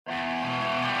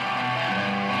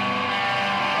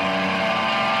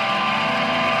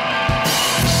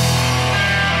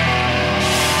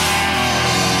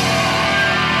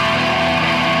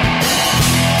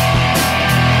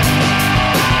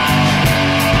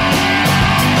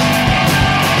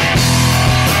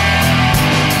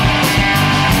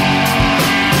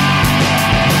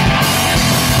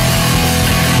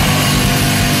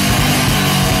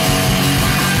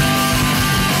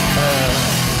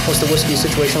whiskey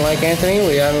situation like, Anthony?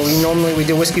 We normally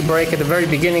do whiskey break at the very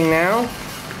beginning now.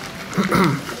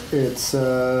 It's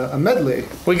a medley.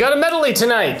 We got a medley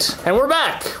tonight, and we're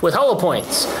back with Hollow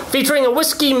Points, featuring a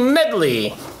whiskey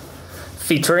medley.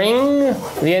 Featuring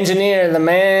the engineer, the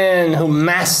man who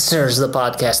masters the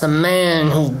podcast, the man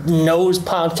who knows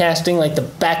podcasting like the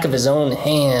back of his own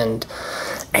hand,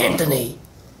 Anthony.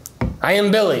 I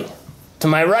am Billy. To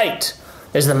my right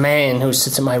is the man who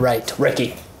sits at my right,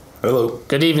 Ricky. Hello.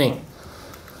 Good evening.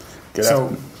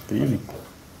 Good evening.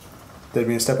 Did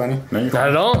me to step on you? No, Not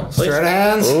at all. Please. Straight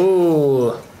hands.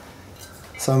 Ooh.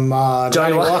 Some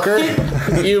Johnny Walker.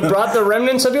 You brought the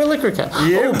remnants of your liquor cap.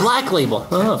 Yeah. Oh, Black Label.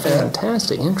 Oh,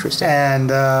 fantastic. Interesting. And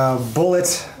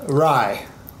Bullet Rye.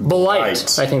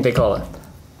 Bullite, I think they call it.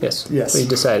 Yes. We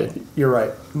decided. You're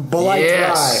right. Bullet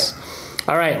Rye.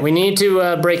 All right. We need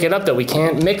to break it up, though. We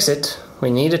can't mix it.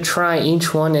 We need to try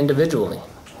each one individually.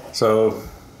 So...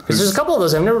 Because there's a couple of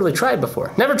those I've never really tried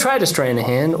before. Never tried a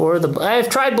Stranahan I've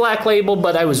tried Black Label,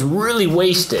 but I was really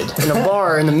wasted in a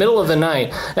bar in the middle of the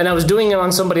night, and I was doing it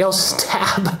on somebody else's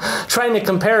tab, trying to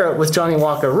compare it with Johnny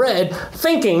Walker Red,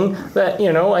 thinking that,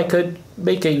 I could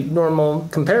make a normal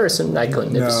comparison. I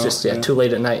couldn't. It was just too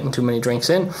late at night and too many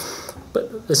drinks in.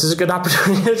 But this is a good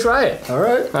opportunity to try it. All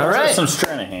right. All right. Let's try some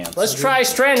Stranahans. Let's try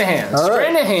Stranahans. All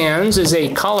right. Stranahans is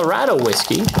a Colorado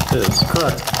whiskey. It is.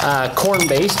 Correct.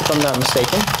 Corn-based, if I'm not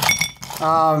mistaken.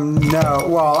 No.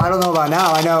 Well, I don't know about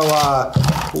now. I know...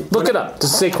 Look it up.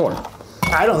 Does it say corn?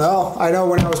 I don't know. I know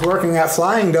when I was working at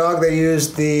Flying Dog, they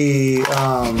used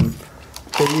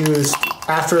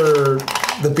after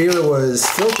the beer was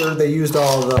filtered, they used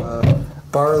all the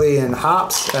barley and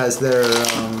hops as their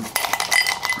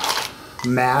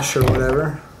mash or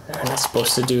whatever. They're not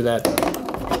supposed to do that.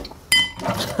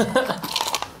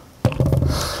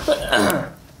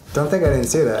 Don't think I didn't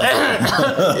see that.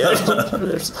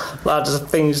 There's lots of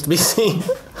things to be seen.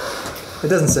 It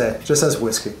doesn't say. It just says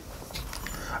whiskey.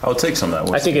 I'll take some of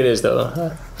that whiskey. I think it is,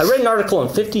 though. I read an article in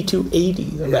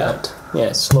 5280 about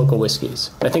local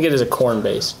whiskeys. I think it is a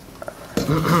corn-based.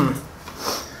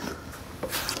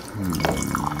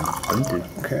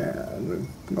 Okay.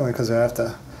 Only because I have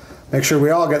to make sure we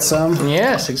all get some.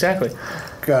 Yes, exactly.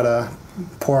 Gotta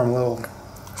pour them a little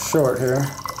short here.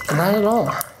 Not at all.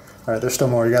 All right, there's still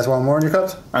more. You guys want more in your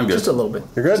cups? I'm good. Just a little bit.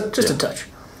 You're good? Just a touch.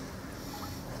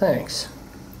 Thanks.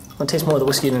 I'll taste more of the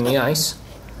whiskey than the ice.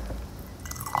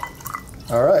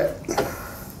 All right.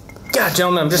 God,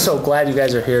 gentlemen, I'm just so glad you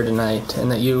guys are here tonight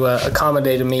and that you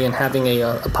accommodated me in having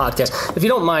a podcast. If you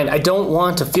don't mind, I don't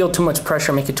want to feel too much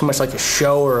pressure, make it too much like a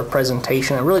show or a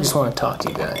presentation. I really just want to talk to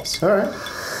you guys. All right.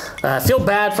 I feel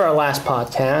bad for our last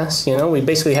podcast. We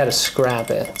basically had to scrap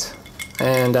it.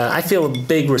 And I feel a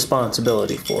big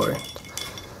responsibility for it.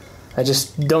 I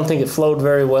just don't think it flowed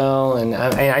very well. And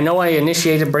I know I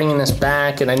initiated bringing this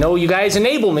back. And I know you guys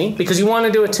enable me because you want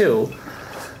to do it too.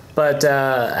 But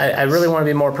I really want to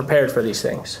be more prepared for these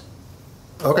things.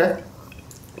 Okay.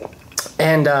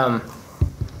 And I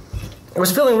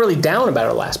was feeling really down about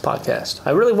our last podcast.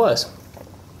 I really was.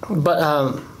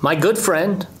 But my good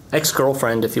friend,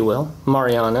 ex-girlfriend, if you will,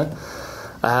 Mariana,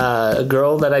 a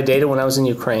girl that I dated when I was in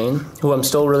Ukraine, who I'm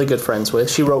still really good friends with,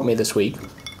 she wrote me this week.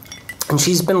 And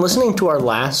she's been listening to our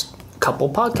last couple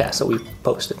podcasts that we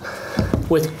posted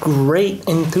with great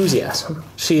enthusiasm.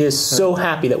 She is so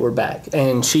happy that we're back.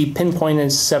 And she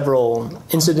pinpointed several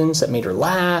incidents that made her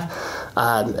laugh.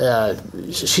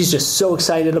 She's just so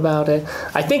excited about it.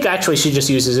 I think actually she just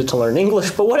uses it to learn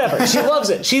English, but whatever. She loves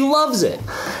it. She loves it.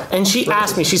 And she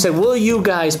asked me, she said, will you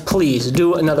guys please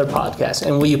do another podcast?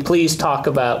 And will you please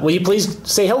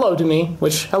say hello to me?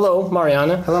 Which, hello,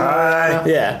 Mariana. Hello. Hi.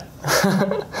 Yeah.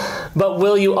 But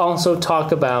will you also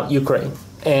talk about Ukraine?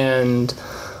 And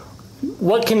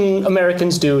what can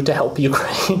Americans do to help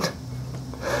Ukraine?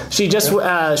 She's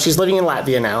living in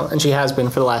Latvia now, and she has been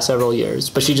for the last several years.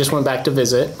 But she just went back to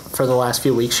visit for the last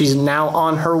few weeks. She's now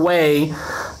on her way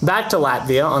back to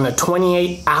Latvia on a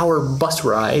 28-hour bus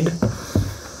ride.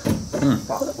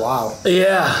 Wow.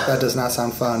 Yeah. That does not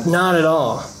sound fun. Not at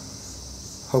all.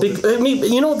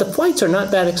 The flights are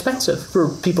not that expensive for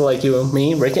people like you and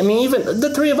me, Rick. I mean, even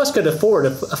the three of us could afford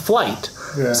a flight.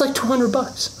 Yeah. It's like $200.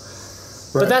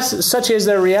 Right. But that's such is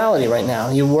their reality right now.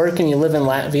 You work and you live in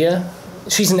Latvia.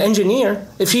 She's an engineer.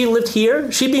 If she lived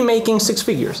here, she'd be making six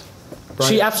figures. Right.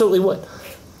 She absolutely would.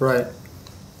 Right.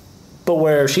 But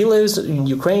where she lives, in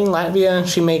Ukraine, Latvia,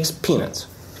 she makes peanuts.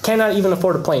 Cannot even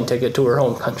afford a plane ticket to her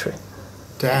home country.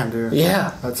 Damn, dude.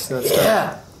 Yeah. That's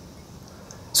tough.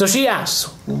 So she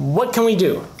asks, what can we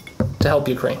do to help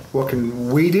Ukraine? What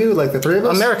can we do, like the three of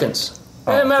us? Americans.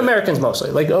 Americans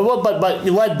mostly, but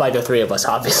led by the three of us,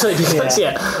 obviously, because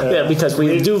because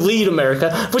we do lead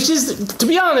America, which is, to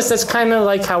be honest, that's kind of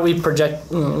like how we project.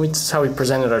 It's how we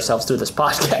presented ourselves through this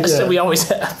podcast, and we always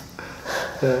have.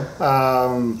 Yeah.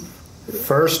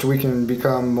 First, we can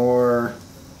become more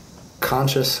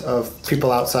conscious of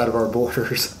people outside of our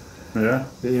borders. Yeah.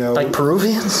 Like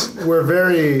Peruvians. We're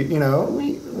very,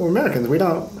 we're Americans. We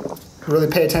don't really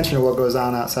pay attention to what goes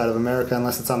on outside of America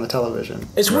unless it's on the television.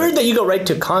 It's weird that you go right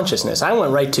to consciousness. I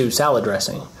went right to salad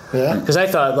dressing. Yeah. Because I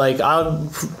thought,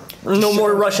 no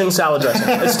more Russian salad dressing.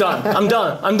 It's done. I'm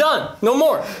done. No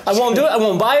more. I won't do it. I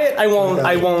won't buy it. I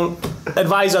won't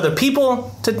advise other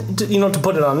people to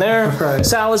put it on their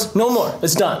salads. No more.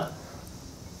 It's done.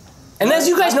 And as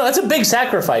you guys know, that's a big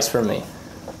sacrifice for me.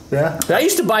 Yeah. I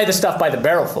used to buy the stuff by the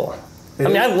barrelful.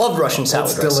 I love Russian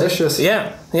salad dressing. It's delicious.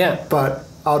 Yeah. But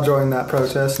I'll join that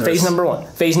protest. Phase number 1.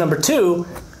 Phase number 2,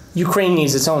 Ukraine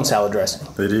needs its own salad dressing.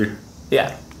 They do.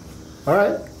 Yeah. All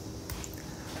right.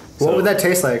 What would that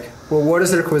taste like? Well, what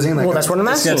is their cuisine like? Well, that's what I'm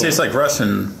asking. It's going to taste like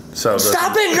Russian salad dressing.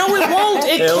 Stop it! No, it won't.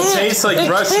 It'll taste like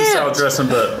Russian salad dressing,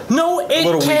 but no, it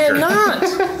little cannot.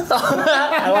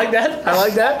 I like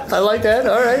that.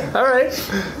 All right.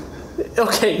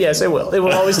 Okay, yes, it will. It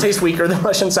will always taste weaker than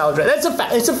Russian salad dressing. That's a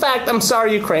fact. It's a fact. I'm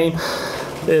sorry, Ukraine,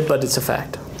 but it's a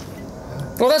fact.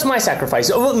 Well, that's my sacrifice.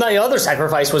 My other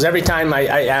sacrifice was every time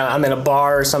I'm in a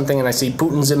bar or something and I see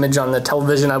Putin's image on the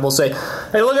television, I will say,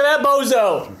 "Hey, look at that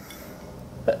bozo!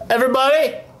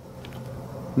 Everybody,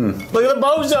 look at the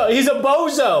bozo! He's a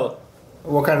bozo!"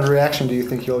 What kind of reaction do you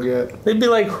think you'll get? They'd be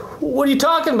like, "What are you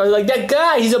talking about?" Like, that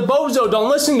guy, he's a bozo. Don't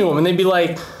listen to him. And they'd be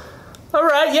like, "All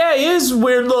right, yeah, he is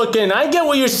weird looking. I get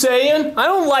what you're saying. I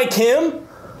don't like him.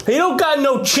 He don't got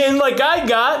no chin like I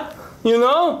got. I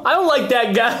don't like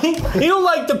that guy. He don't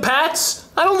like the Pats.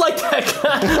 I don't like that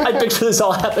guy." I picture this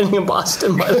all happening in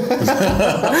Boston. But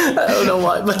I don't know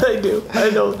why, but I do. I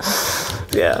know.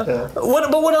 Yeah.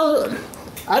 What else?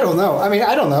 I don't know.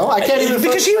 I don't know. I can't even.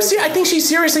 Because I think she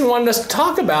seriously wanted us to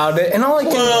talk about it, and all I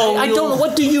don't know.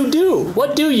 What do you do?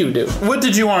 What do you do? What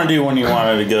did you want to do when you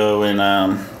wanted to go and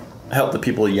help the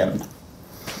people of Yemen?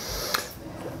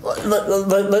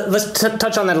 Let's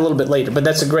touch on that a little bit later, but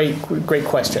that's a great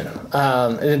question.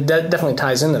 It definitely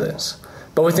ties into this.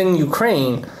 But within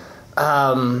Ukraine,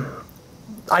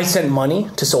 I sent money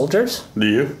to soldiers. Do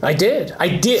you? I did.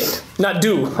 Not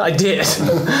do. I did.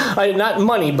 Not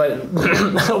money, but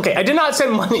okay. I did not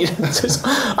send money.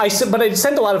 But I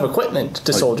sent a lot of equipment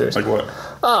to soldiers. Like what?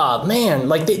 Oh man,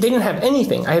 they didn't have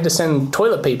anything. I had to send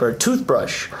toilet paper,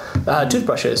 toothbrushes,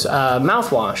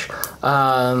 mouthwash,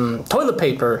 toilet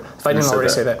paper. If I didn't already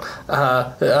say that.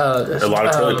 A lot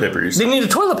of toilet paper. They needed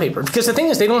toilet paper because the thing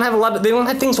is they don't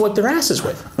have things to wipe their asses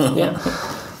with. Yeah.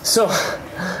 So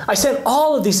I sent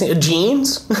all of these things,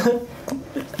 jeans,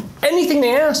 anything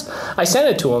they asked, I sent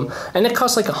it to them, and it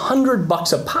cost like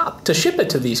 $100 a pop to ship it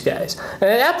to these guys. And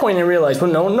at that point, I realized,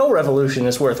 well, no revolution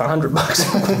is worth $100.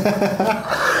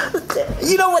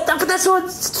 You know what? But that's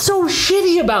what's so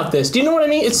shitty about this. Do you know what I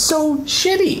mean? It's so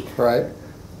shitty. Right.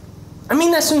 I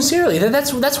mean that sincerely.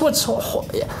 That's what's.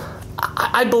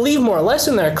 I believe more or less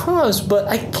in their cause, but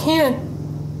I can't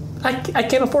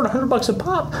afford $100 a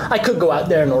pop. I could go out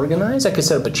there and organize. I could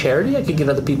set up a charity. I could get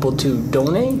other people to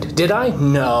donate. Did I?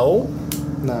 No.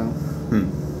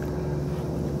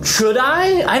 Should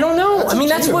I? I don't know.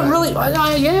 That's what really.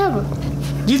 Yeah.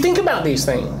 Do you think about these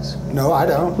things? No, I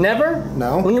don't. Never?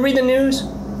 No. When you read the news?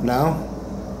 No.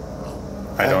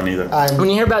 I don't either. When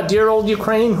you hear about dear old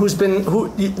Ukraine,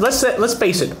 let's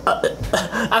face it,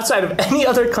 outside of any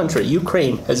other country,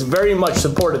 Ukraine has very much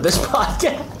supported this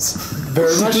podcast.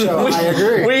 Very much so. I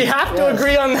agree. We have to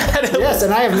agree on that. Yes,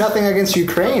 and I have nothing against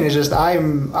Ukraine. It's just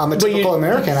I'm a typical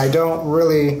American. I don't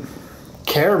really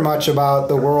care much about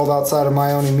the world outside of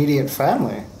my own immediate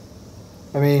family.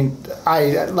 That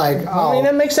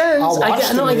makes sense. I'll watch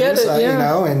the news, I get it.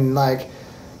 Yeah. And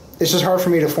it's just hard for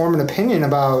me to form an opinion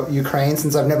about Ukraine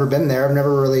since I've never been there. I've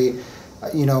never really,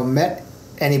 met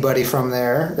anybody from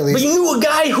there. At least. But you knew a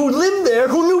guy who lived there,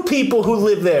 who knew people who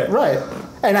lived there. Right.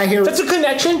 And I hear... That's a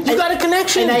connection. You got a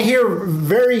connection. And I hear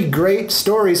very great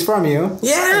stories from you.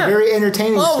 Yeah. Very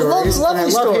entertaining stories. Lovely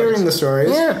and I love hearing the stories.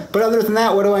 Yeah. But other than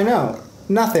that, what do I know?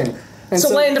 Nothing. It's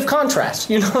a land of contrast.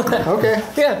 You know that? Okay.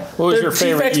 Yeah. What was your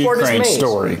favorite Ukraine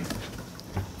story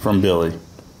from Billy?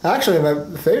 Actually, my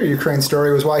favorite Ukraine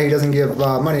story was why he doesn't give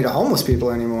money to homeless people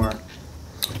anymore.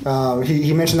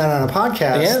 He mentioned that on a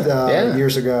podcast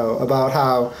years ago about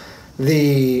how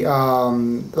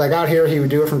out here he would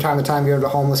do it from time to time, give it to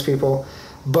homeless people.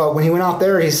 But when he went out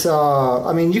there, he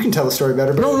saw... you can tell the story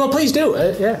better. But no, please do.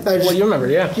 Well, you remember,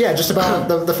 yeah. Yeah, just about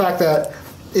the fact that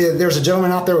there's a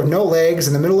gentleman out there with no legs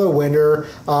in the middle of winter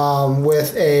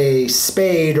with a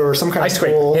spade or some kind of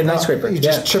tool. Ice scraper. He's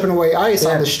just chipping away ice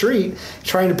on the street,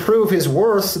 trying to prove his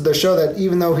worth to show that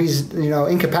even though he's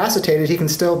incapacitated, he can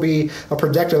still be a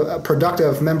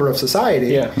productive member of society.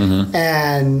 Yeah. Mm-hmm.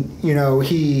 And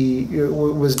he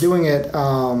was doing it.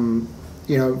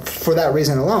 For that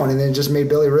reason alone, and it just made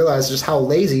Billy realize just how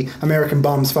lazy American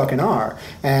bums fucking are,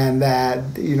 and that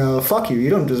fuck you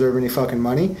don't deserve any fucking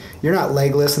money. You're not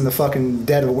legless in the fucking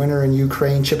dead of winter in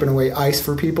Ukraine chipping away ice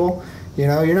for people.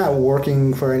 You're not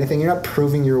working for anything. You're not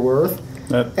proving your worth.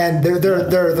 And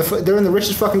they're in the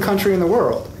richest fucking country in the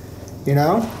world.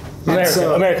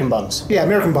 American bums. Yeah,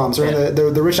 American bums are in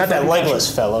the richest. Not that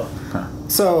legless country. fellow.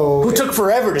 So who took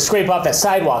forever to scrape off that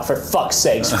sidewalk, for fuck's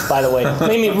sakes, by the way.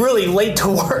 Made me really late to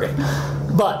work.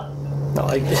 But, no,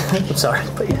 I'm sorry,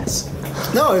 but yes.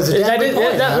 No, it's a damn good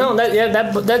point.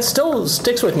 That still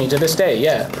sticks with me to this day,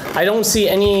 yeah. I don't see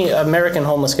any American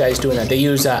homeless guys doing that. They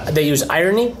use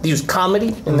irony, they use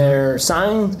comedy in their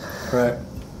signs. Right.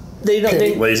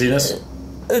 Laziness?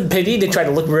 Pity, they try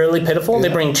to look really pitiful. Yeah. They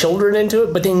bring children into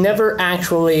it, but they never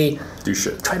actually do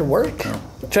shit. Try to work. No.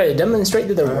 Try to demonstrate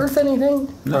that they're worth anything.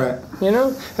 No. Right.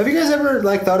 Have you guys ever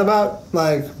thought about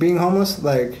being homeless?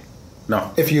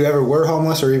 No. If you ever were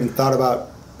homeless or even thought about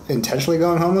intentionally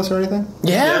going homeless or anything?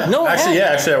 Yeah. No. Actually,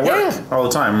 I work all the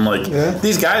time.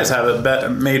 These guys have it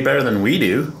made better than we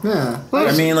do. Yeah.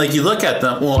 I mean, you look at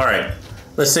them. Well, all right.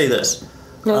 Let's say this.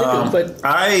 No, but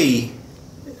I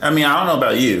don't know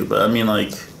about you, but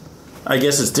I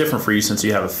guess it's different for you since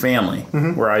you have a family,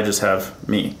 where I just have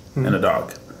me and a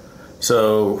dog.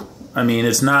 So, I'm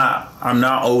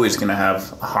not always going to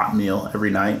have a hot meal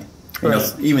every night.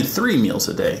 Even 3 meals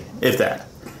a day, if that.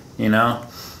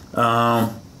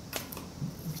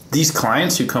 These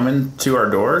clients who come into our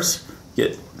doors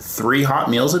get 3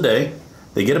 hot meals a day.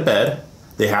 They get a bed.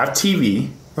 They have TV.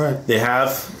 Right. They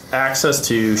have access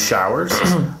to showers,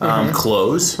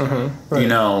 clothes,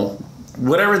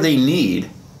 whatever they need,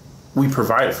 we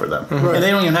provide it for them. Right. And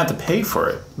they don't even have to pay for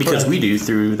it because we do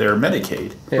through their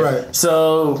Medicaid. Yeah. Right.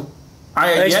 So,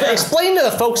 explain to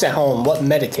the folks at home what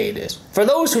Medicaid is. For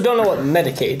those who don't know what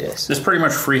Medicaid is. It's pretty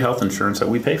much free health insurance that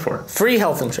we pay for. Free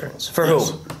health insurance. For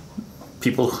who?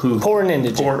 People who... Poor and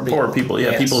indigent. Poor people,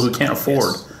 yeah. Yes. People who can't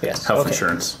afford health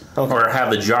insurance. Okay. Or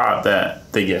have a job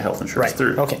that they get health insurance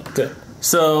through. Okay, good.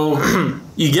 So,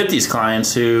 you get these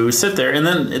clients who sit there, and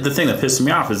then the thing that pisses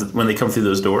me off is that when they come through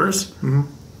those doors,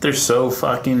 they're so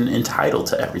fucking entitled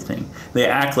to everything. They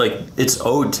act like it's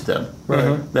owed to them.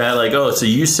 Right. That so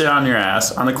you sit on your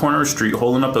ass on the corner of the street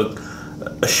holding up a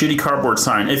shitty cardboard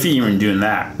sign, if you're even doing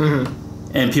that,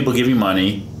 and people give you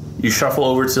money, you shuffle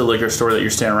over to the liquor store that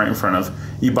you're standing right in front of,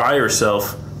 you buy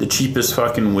yourself the cheapest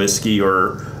fucking whiskey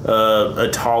or a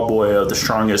tall boy of the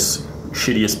strongest,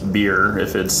 shittiest beer,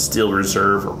 if it's Steel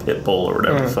Reserve or Pitbull or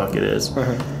whatever the fuck it is.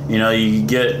 You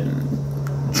get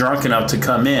drunk enough to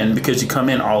come in because you come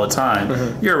in all the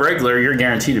time. You're a regular, you're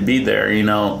guaranteed to be there,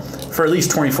 for at least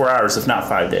 24 hours, if not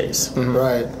 5 days.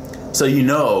 Right. So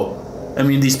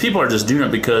these people are just doing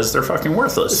it because they're fucking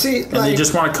worthless. See, and they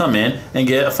just want to come in and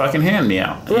get a fucking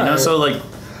hand-me-out. Right. So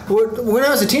when I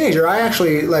was a teenager, I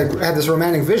actually had this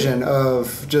romantic vision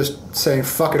of just saying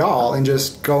fuck it all and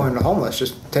just going homeless,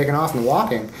 just taking off and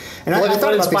walking. And what I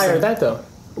thought inspired that though?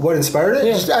 What inspired it?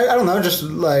 Yeah. Just, I don't know, just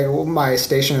my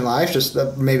station in life, just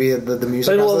maybe the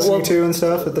music I was listening to and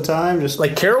stuff at the time. Just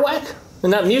like Kerouac?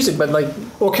 Not music, but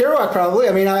Kerouac probably.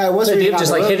 I wasn't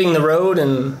just hitting the road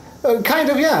and... kind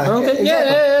of, yeah. Okay. Exactly.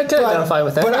 Yeah, I could identify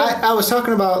with that. But I was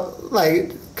talking about,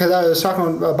 because I was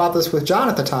talking about this with John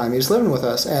at the time. He was living with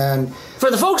us, and...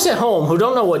 For the folks at home who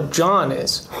don't know what John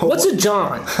is, what's a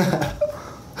John?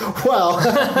 Well,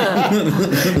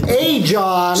 a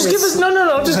John... Just give us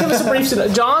a brief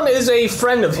synopsis. John is a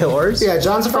friend of yours. Yeah,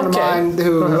 John's a friend of mine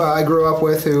who I grew up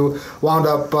with, who wound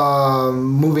up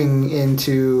moving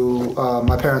into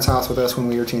my parents' house with us when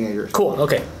we were teenagers. Cool,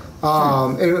 okay.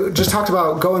 It just talked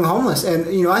about going homeless, and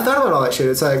I thought about all that shit.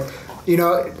 It's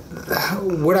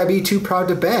would I be too proud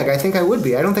to beg? I think I would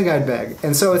be. I don't think I'd beg.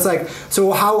 And so it's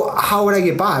so how would I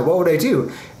get by? What would I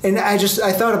do? And I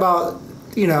thought about,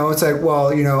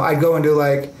 I'd go into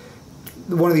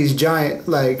one of these giant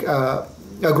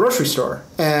a grocery store,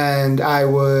 and I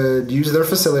would use their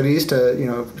facilities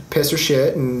to piss or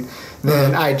shit, and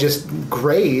then I'd just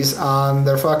graze on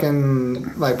their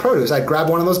fucking produce. I'd grab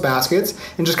one of those baskets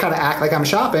and just kind of act like I'm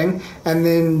shopping, and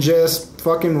then just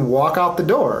fucking walk out the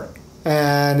door.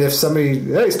 And if somebody,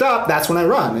 hey, stop, that's when I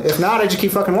run. If not, I just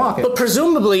keep fucking walking. But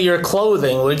presumably your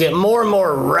clothing would get more and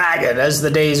more ragged as the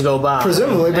days go by.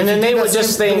 Presumably. And then they would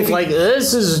just think, like,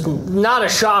 this is not a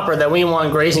shopper that we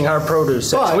want grazing our produce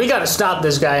section. We got to stop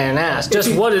this guy and ask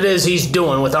just what it is he's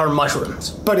doing with our mushrooms.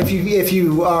 But if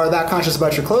you are that conscious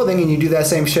about your clothing and you do that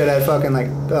same shit at fucking, like,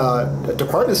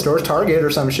 department stores, Target or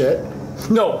some shit.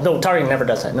 No, Target never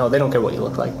does that. No, they don't care what you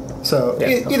look like. So,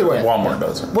 either way. Walmart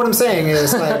does it. What I'm saying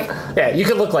is, like... yeah, you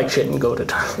could look like shit and go to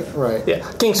Target. Right. Yeah,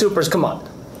 King Soopers, come on.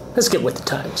 Let's get with the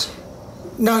times.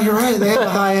 No, you're right. They have a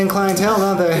high-end clientele,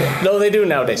 don't they? No, they do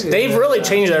nowadays. They've really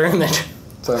changed their image.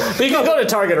 So, but you can go to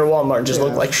Target or Walmart and just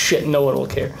look like shit and no one will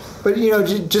care. But,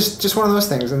 just one of those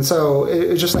things. And so,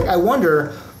 it's just like, I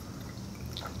wonder...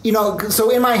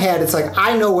 so in my head, it's like,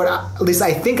 I know at least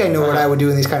I think I know what I would do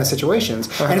in these kind of situations.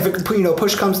 And if it,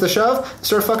 push comes to shove,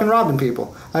 start fucking robbing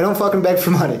people. I don't fucking beg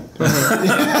for money. Because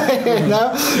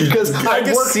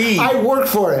I work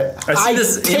for it. I see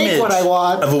this take image what I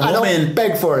want. of a I woman don't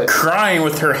beg for it. crying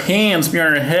with her hands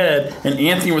behind her head and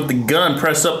Anthony with the gun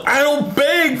pressed up. I don't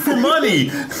beg for money.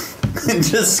 And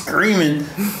just screaming,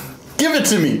 give it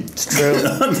to me. It's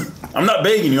true. I'm not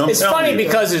begging you. It's funny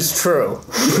because it's true.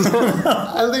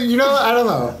 I don't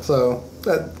know. So,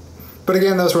 but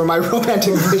again, those were my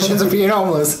romantic visions of being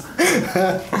homeless.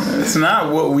 It's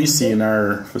not what we see in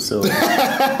our facility.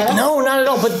 No, not at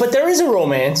all. But there is a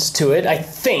romance to it, I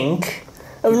think.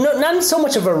 Not so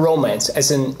much of a romance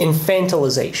as an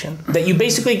infantilization. That you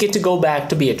basically get to go back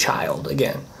to be a child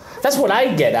again. That's what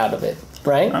I get out of it,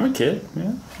 right? I'm a kid.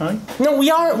 Yeah. No,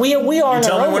 we are. You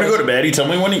tell me when to go to bed. You tell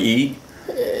me when to eat.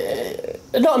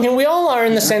 No, I mean, we all are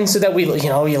in the sense that we,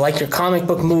 you like your comic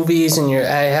book movies, and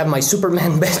I have my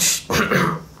Superman bitch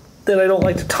that I don't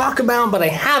like to talk about, but I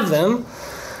have them.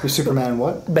 Your Superman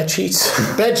what? Bed sheets.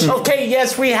 Bed sheets. Okay,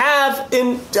 yes, we have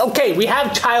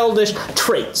childish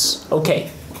traits.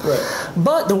 Okay. Right.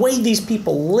 But the way these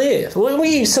people live,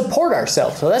 we support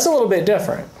ourselves, so that's a little bit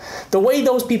different. The way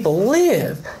those people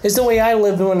live is the way I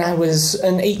lived when I was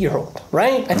an 8-year-old,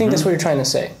 right? I think that's what you're trying to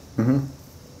say. Mm-hmm.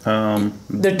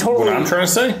 They're totally. What I'm trying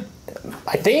to say?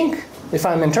 I think, if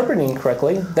I'm interpreting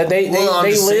correctly, that they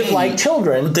live like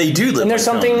children. They do live. And there's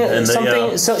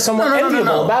somewhat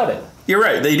enviable about it. You're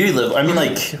right. They do live. I mean,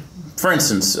 like, for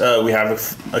instance, we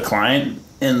have a client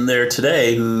in there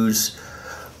today who's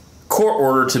court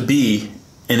ordered to be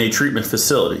in a treatment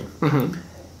facility. Mm-hmm.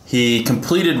 He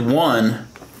completed one,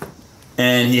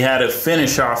 and he had to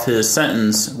finish off his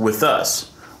sentence with us.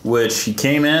 Which he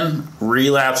came in,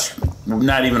 relapsed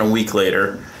not even a week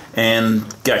later, and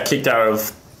got kicked out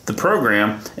of the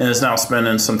program, and is now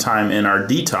spending some time in our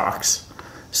detox.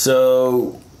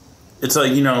 So it's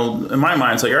like, in my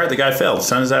mind, it's like, all right, the guy failed.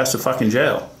 Send his ass to fucking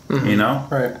jail.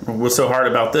 Mm-hmm. Right. What's so hard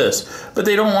about this? But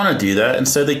they don't want to do that.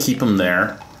 Instead, they keep him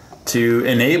there to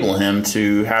enable him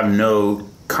to have no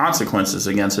consequences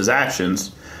against his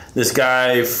actions. This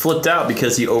guy flipped out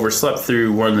because he overslept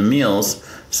through one of the meals.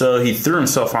 So he threw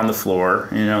himself on the floor.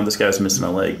 This guy's missing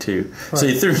a leg too. Right. So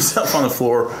he threw himself on the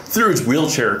floor, threw his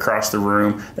wheelchair across the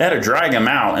room. They had to drag him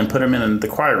out and put him in the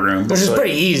quiet room. Which is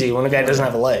pretty easy when a guy doesn't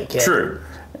have a leg. Yeah. True.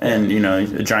 And,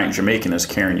 a giant Jamaican is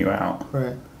carrying you out.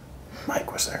 Right.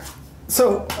 Mike was there.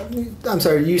 So, I'm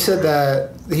sorry, you said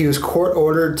that he was court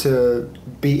ordered to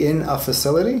be in a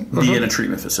facility? Be in a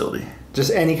treatment facility.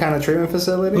 Just any kind of treatment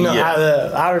facility? No,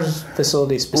 our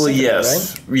facility specifically,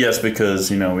 yes. Right? Yes,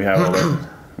 because, we have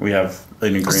we have an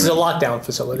agreement. This is a lockdown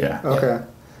facility. Yeah. Okay. Yeah.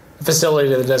 A facility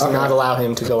that does not allow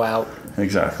him to go out.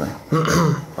 Exactly.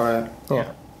 All right.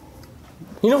 Yeah.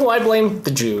 You know who I blame?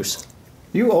 The Jews.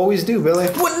 You always do, Billy.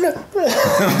 What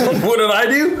did I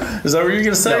do? Is that what you're going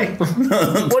to say?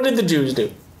 No. What did the Jews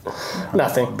do?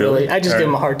 Nothing, Billy. I just give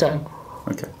him a hard time.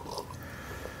 Okay.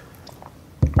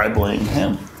 I blame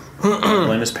him. I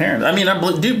blame his parents. I mean,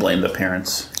 I do blame the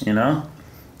parents,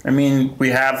 I mean, we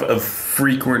have a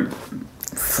frequent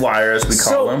flyer, as we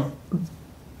call them.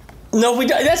 No, we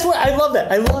don't. That's what I love.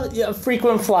 That I love a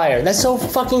frequent flyer. That's so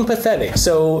fucking pathetic.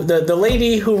 So the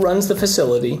lady who runs the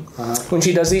facility, when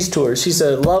she does these tours, she's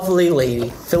a lovely lady,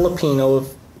 Filipino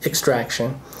of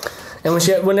extraction, and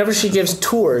whenever she gives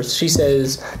tours, she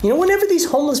says, whenever these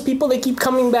homeless people they keep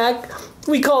coming back,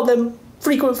 we call them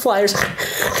frequent flyers.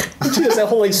 She does that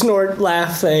whole snort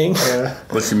laugh thing. Yeah.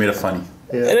 But she made it funny.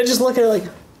 Yeah. And I just look at her like,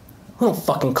 I don't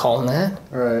fucking call them that.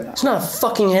 Right. It's not a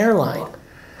fucking airline.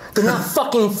 They're not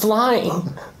fucking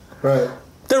flying. Right.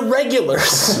 They're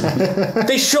regulars.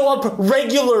 They show up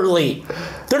regularly.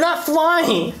 They're not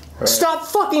flying. Right. Stop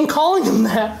fucking calling them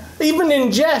that. Even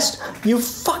in jest. You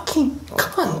fucking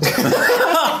cunt.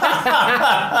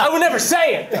 I would never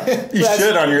say it. You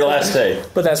should on your last day.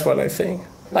 But that's what I think.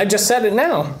 I just said it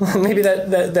now. Maybe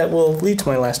that will lead to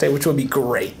my last day, which would be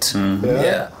great. Mm-hmm.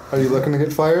 Yeah. Are you looking to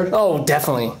get fired? Oh,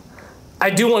 definitely. I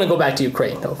do want to go back to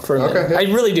Ukraine, though, for a minute. Okay, yeah.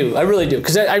 I really do,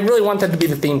 because I really want that to be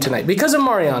the theme tonight. Because of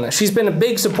Mariana, she's been a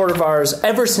big supporter of ours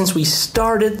ever since we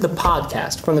started the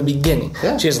podcast from the beginning.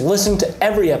 Yeah. She has listened to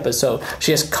every episode. She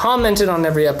has commented on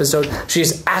every episode. She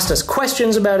has asked us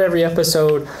questions about every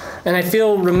episode. And I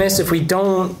feel remiss if we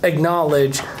don't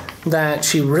acknowledge that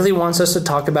she really wants us to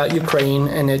talk about Ukraine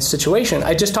and its situation.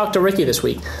 I just talked to Ricky this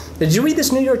week. Did you read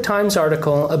this New York Times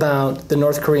article about the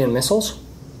North Korean missiles?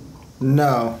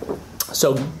 No.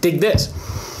 So dig this.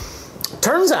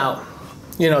 Turns out,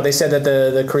 they said that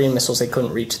the Korean missiles, they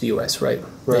couldn't reach the U.S., right?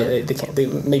 Right. They can't.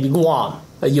 Maybe Guam,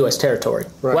 a U.S. territory.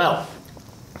 Right. Well,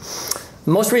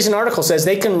 the most recent article says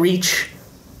they can reach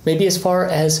maybe as far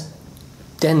as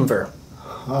Denver.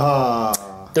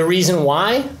 The reason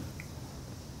why?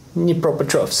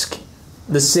 Dnipropetrovsk,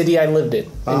 the city I lived in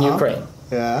Ukraine.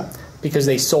 Yeah. Because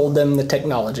they sold them the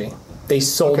technology. They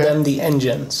sold them the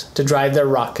engines to drive their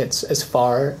rockets as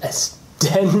far as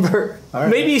Denver. All right.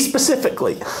 Maybe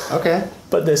specifically. Okay.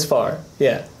 But this far,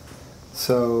 yeah.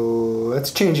 So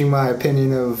that's changing my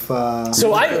opinion of.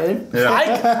 So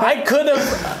I could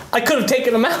have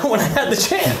taken them out when I had the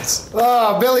chance.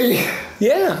 Oh, Billy.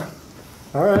 Yeah.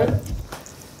 All right.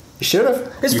 You should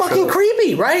have. It's fucking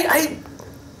creepy, right? I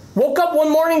woke up one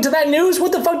morning to that news.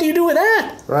 What the fuck do you do with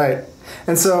that? Right.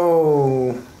 And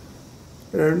so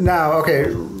now,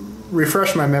 okay,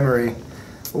 refresh my memory.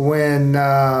 When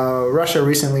Russia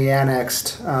recently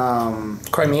annexed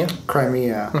Crimea,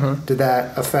 did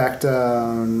that affect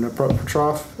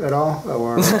Dnipropetrovsk at all,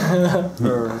 or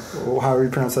how do you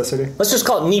pronounce that city? let's just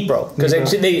call it Dnipro because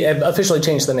they have officially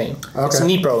changed the name. It's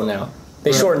Okay. Dnipro now.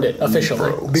 They shortened it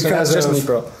officially. Because so that's just of,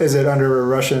 Dnipro. Is it under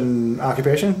Russian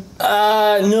occupation?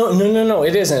 No,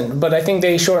 it isn't. But I think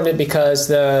they shortened it because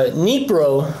the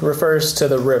Dnipro refers to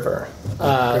the river,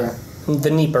 the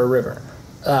Dnieper River.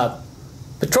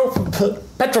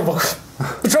 Petrovsk,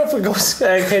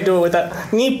 I can't do it with that.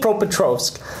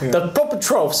 Dnipropetrovsk. Yeah. The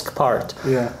Propetrovsk part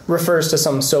Yeah. refers to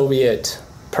some Soviet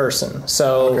person.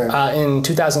 So in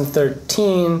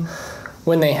 2013,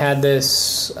 when they had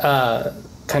this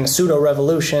kind of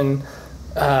pseudo-revolution,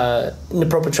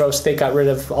 Dnipropetrovsk, they got rid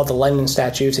of all the Lenin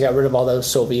statues, they got rid of all those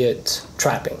Soviet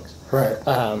trappings. Right.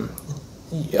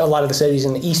 A lot of the cities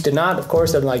in the east did not, of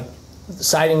course, they're like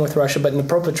siding with Russia, but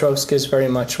Dnipropetrovsk is very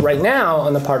much right now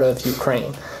on the part of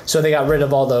Ukraine. So they got rid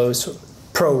of all those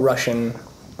pro-Russian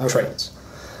traits.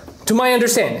 To my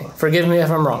understanding, forgive me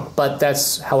if I'm wrong, but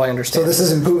that's how I understand. So this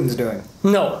isn't Putin's doing?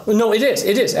 No, it is.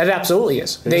 It absolutely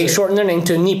is. They shortened their name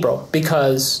to Dnipro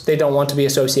because they don't want to be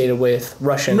associated with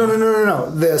Russian.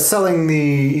 No. They're selling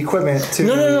the equipment to.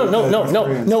 No.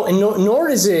 Nor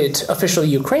is it officially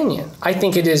Ukrainian. I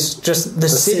think it is just the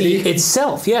city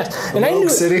itself. Yes, and I knew.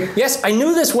 City? Yes, I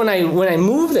knew this when I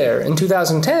moved there in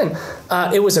 2010.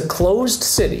 It was a closed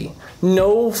city.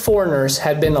 No foreigners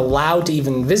had been allowed to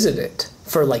even visit it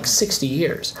for like 60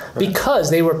 years because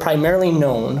they were primarily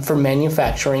known for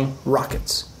manufacturing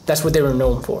rockets. That's what they were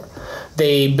known for.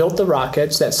 They built the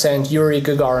rockets that sent Yuri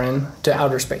Gagarin to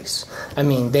outer space. I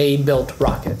mean, they built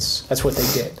rockets. That's what they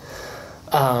did.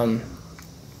 And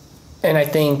I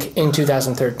think in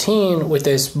 2013, with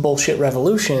this bullshit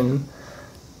revolution,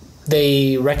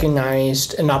 they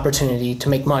recognized an opportunity to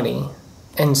make money.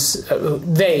 And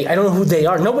I don't know who they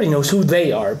are. Nobody knows who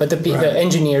they are. But the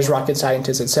engineers, rocket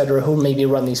scientists, etc., who maybe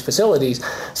run these facilities,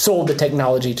 sold the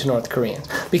technology to North Koreans.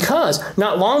 Because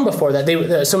not long before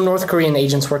that, some North Korean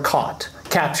agents were caught,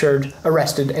 captured,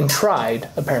 arrested, and tried,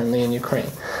 apparently, in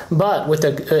Ukraine. But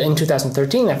in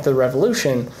 2013, after the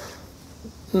revolution,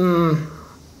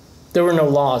 there were no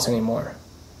laws anymore.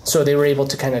 So they were able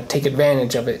to kind of take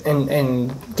advantage of it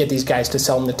and get these guys to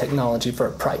sell them the technology for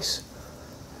a price.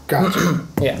 Gotcha.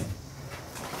 Yeah.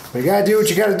 You gotta do what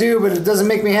you gotta do, but it doesn't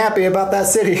make me happy about that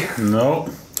city. Nope.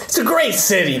 It's a great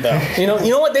city, though. You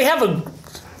know what? They have but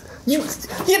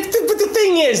the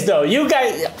thing is, though, you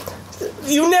guys,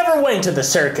 you never went to the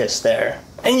circus there,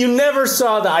 and you never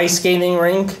saw the ice skating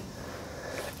rink,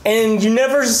 and you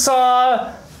never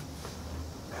saw.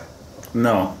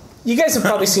 No. You guys have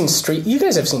probably seen streets. You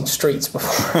guys have seen streets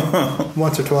before.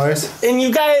 Once or twice. And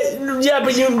you guys,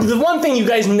 but the one thing you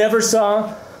guys never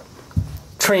saw.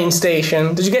 Train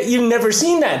station. You've never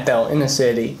seen that though in a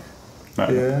city.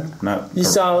 Not you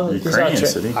saw Ukrainian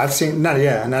city. I've seen not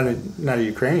a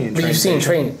Ukrainian. But you've seen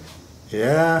train.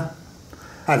 Yeah,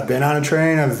 I've been on a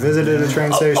train. I've visited a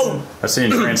train station. I've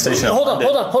seen a train station. Hold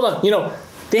on. You know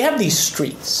they have these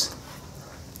streets.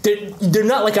 They're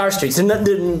not like our streets.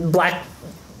 They're black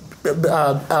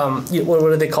what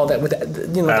do they call that? With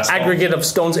the aggregate of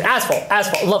stones, asphalt.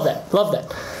 Love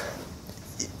that.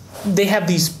 They have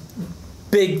these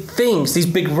big things, these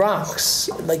big rocks,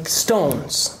 like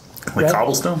stones. Like right?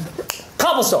 cobblestone.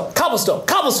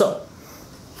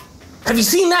 Have you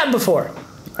seen that before?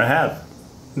 I have.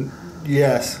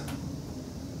 Yes.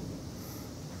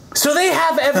 So they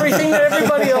have everything that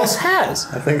everybody else has.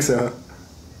 I think so.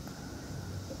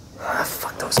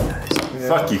 Fuck those guys. Yeah.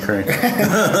 Fuck Ukraine.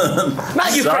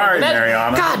 Not Ukraine. Sorry,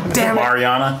 Mariana. God damn it.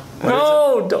 Mariana.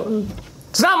 No, don't.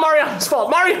 It's not Mariana's fault.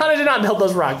 Mariana did not build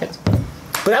those rockets.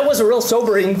 But that was a real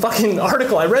sobering fucking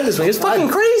article I read this week. It's fucking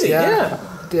crazy.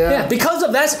 Yeah. Because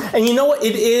of that. And you know what?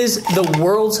 It is the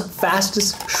world's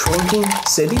fastest shrinking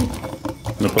city.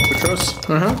 Dnipropetrovsk?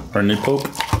 Mm-hmm. Or Dnipro?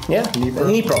 Yeah.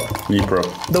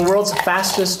 Dnipro. The world's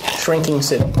fastest shrinking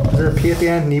city. Is there a P at the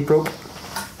end? Dnipro?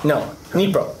 No.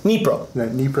 Dnipro. No,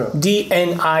 Dnipro.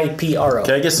 Dnipro.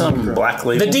 Can I get some black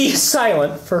label? The D is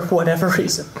silent for whatever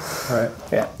reason. All right.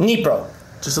 Yeah. Dnipro.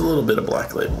 Just a little bit of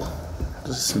black label.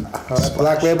 Just some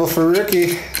black label for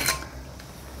Ricky.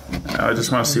 I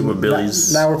just want to see what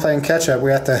Billy's... Now we're playing catch up.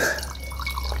 We have to...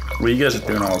 Well, you guys are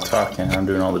doing all the talking. I'm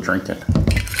doing all the drinking.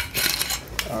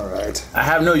 All right. I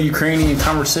have no Ukrainian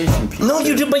conversation piece. No,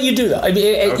 you do, but you do though. I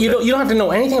mean, okay. you don't have to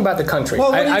know anything about the country.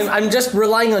 Well, I'm just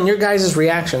relying on your guys'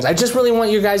 reactions. I just really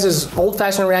want your guys'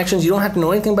 old-fashioned reactions. You don't have to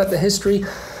know anything about the history.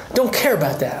 Don't care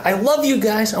about that. I love you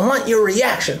guys. I want your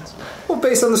reactions. Well,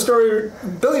 based on the story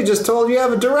Billy just told, you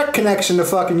have a direct connection to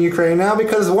fucking Ukraine now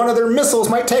because one of their missiles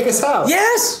might take us out.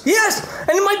 Yes. And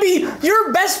it might be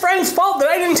your best friend's fault that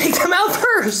I didn't take them out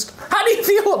first. How do you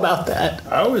feel about that?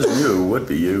 I always knew it would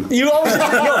be you. You always...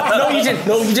 No, you didn't.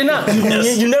 No, you did not.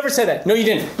 You never said that. No, you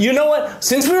didn't. You know what?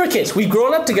 Since we were kids, we've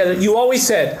grown up together, you always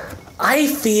said, I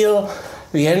feel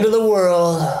the end of the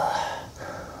world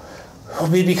will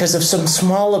be because of some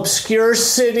small, obscure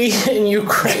city in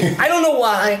Ukraine. I don't know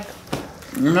why.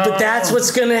 No. But that's what's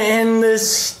going to end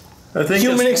this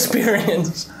human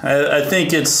experience. I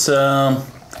think it's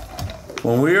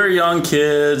when we were young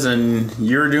kids and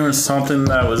you were doing something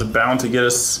that was bound to get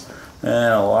us in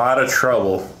a lot of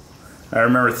trouble. I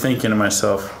remember thinking to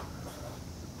myself,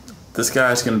 this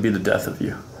guy's going to be the death of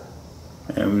you.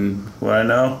 And what I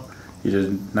know, he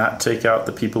did not take out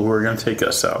the people who are going to take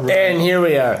us out. And here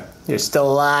we are. You're still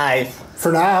alive.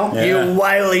 For now. Yeah. You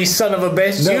wily son of a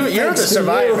bitch. No, you're the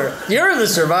survivor. You're the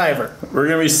survivor. We're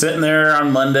going to be sitting there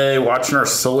on Monday watching our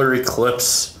solar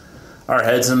eclipse, our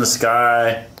heads in the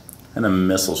sky, and a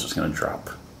missile's just going to drop.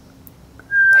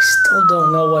 I still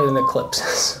don't know what an eclipse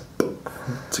is.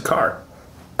 It's a car.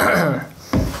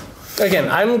 Again,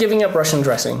 I'm giving up Russian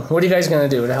dressing. What are you guys going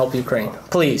to do to help Ukraine?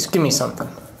 Please, give me something.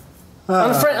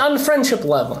 On the friendship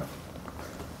level.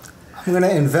 I'm going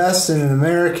to invest in an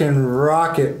American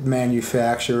rocket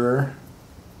manufacturer.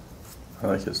 I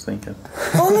like his thinking.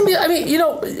 Well,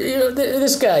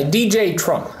 this guy, DJ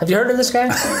Trump. Have you heard of this guy?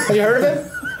 Have you heard of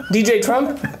him? DJ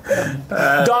Trump?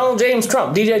 Donald James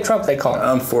Trump. DJ Trump, they call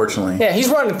him. Unfortunately. Yeah, he's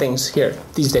running things here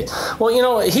these days.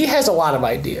 Well, he has a lot of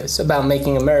ideas about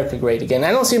making America great again.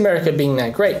 I don't see America being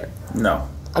that great. No.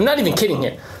 I'm not even kidding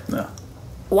here. No.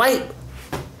 Why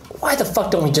the fuck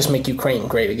don't we just make Ukraine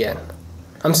great again?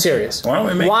 I'm serious.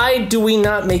 Why do we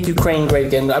not make Ukraine great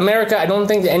again? America, I don't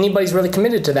think that anybody's really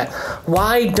committed to that.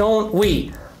 Why don't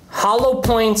we, Hollow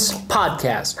Points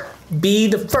Podcast, be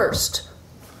the first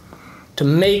to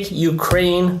make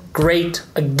Ukraine great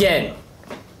again?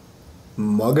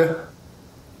 MUGA?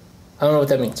 I don't know what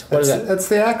that means. What is that? That's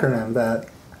the acronym that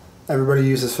everybody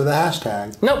uses for the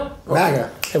hashtag. Nope. MAGA.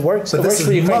 It works. It works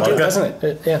for Ukraine too, doesn't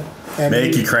it? Yeah.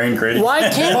 Make Ukraine great again.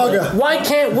 Why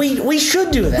can't we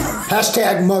should do that?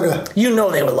 Hashtag MUGA. You know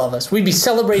they would love us. We'd be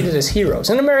celebrated as heroes.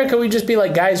 In America, we'd just be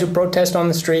like guys who protest on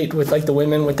the street with like the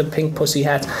women with the pink pussy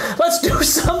hats. Let's do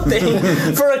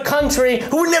something for a country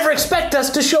who would never expect us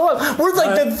to show up. We're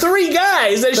like the three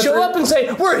guys that show up and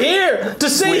say, we're here to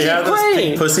save Ukraine.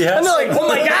 Pink pussy hats? And they're like, oh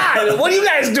my God, what are you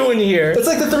guys doing here? It's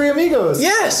like the Three Amigos.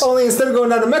 Yes. Only instead of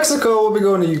going down to Mexico, we'll be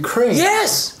going to Ukraine.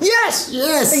 Yes.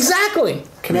 Exactly.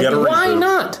 Why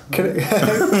not? Can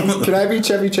I be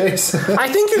Chevy Chase? I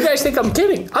think you guys think I'm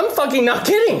kidding. I'm fucking not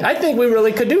kidding. I think we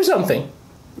really could do something.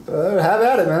 Have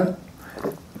at it, man.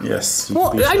 Yes.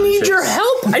 Well, I need your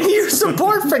help. I need your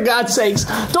support, for God's sakes.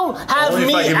 Don't have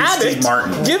me at it.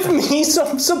 Give me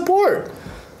some support.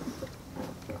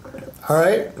 All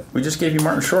right. We just gave you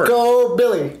Martin Short. Go,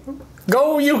 Billy.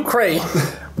 Go, Ukraine.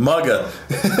 MUGA.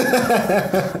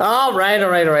 All right. I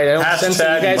don't sense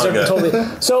that you guys MUGA. are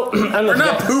totally... So, We're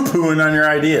not poo-pooing on your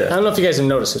idea. I don't know if you guys have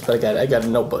noticed this, but I got a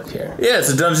notebook here. Yeah, it's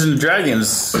a Dungeons &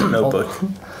 Dragons notebook.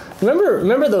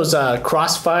 Remember those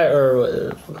Crossfire,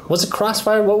 or was it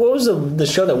Crossfire? What was the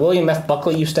show that William F.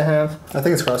 Buckley used to have? I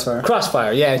think it's Crossfire.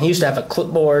 Crossfire, yeah. And he used to have a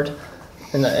clipboard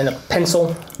and a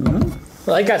pencil. Mm-hmm.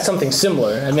 Well, I got something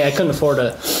similar. I mean, I couldn't afford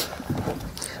a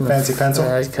fancy pencil.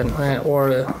 I couldn't,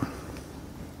 or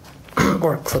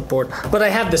a clipboard. But I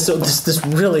have this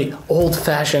really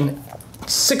old-fashioned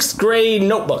 6th grade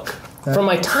notebook from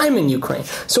my time in Ukraine.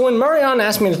 So when Mariana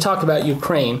asked me to talk about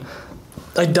Ukraine,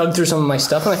 I dug through some of my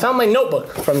stuff and I found my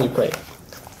notebook from Ukraine.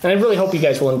 And I really hope you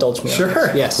guys will indulge me. Sure. On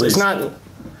that. Yes, please.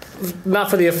 It's not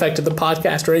for the effect of the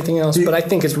podcast or anything else, but I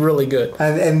think it's really good.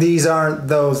 And these aren't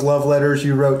those love letters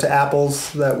you wrote to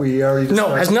apples that we already discussed?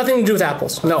 No, it has nothing to do with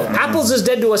apples. No, Apples is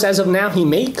dead to us as of now. He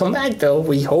may come back, though,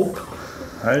 we hope.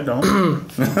 I don't.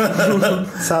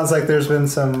 Sounds like there's been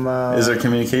some... Is there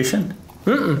communication?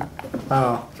 Mm-mm.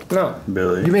 Oh. No.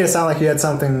 Billy. You made it sound like you had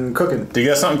something cooking. Do you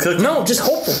got something cooking? No, just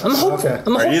hopeful. I'm hopeful. Okay.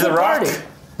 I'm a Are you the Rock?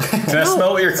 Can I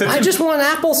smell what you're cooking? I just want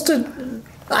apples to...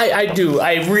 I do.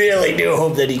 I really do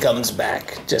hope that he comes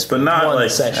back. Just for but not one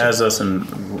like session. as us and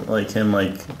like him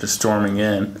like just storming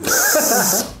in. You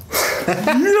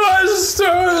guys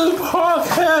started the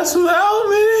podcast without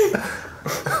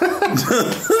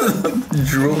me.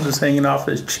 Drool just hanging off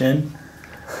his chin.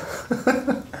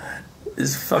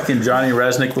 His fucking Johnny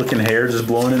Resnick looking hair just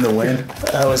blowing in the wind.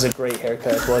 That was a great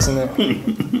haircut, wasn't it?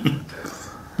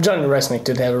 Johnny Resnick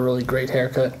did have a really great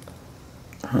haircut.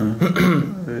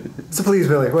 So please,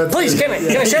 Billy. Please, can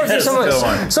I share with you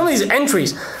some of these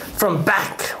entries from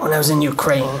back when I was in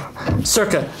Ukraine,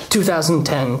 circa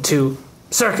 2010 to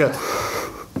circa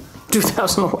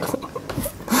 2011.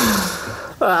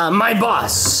 My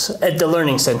boss at the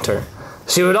learning center,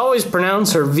 she would always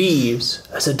pronounce her V's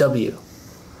as a W.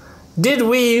 Did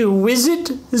we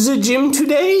visit the gym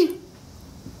today?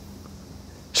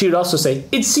 She would also say,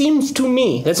 it seems to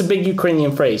me. That's a big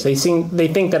Ukrainian phrase. They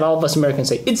think that all of us Americans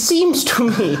say, it seems to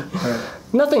me. Right.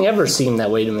 Nothing ever seemed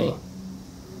that way to me.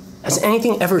 Has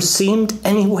anything ever seemed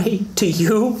any way to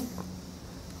you?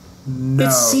 No.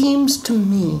 It seems to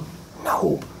me.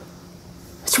 No.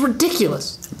 It's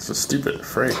ridiculous. It's a stupid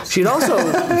phrase. She'd also,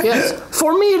 yes,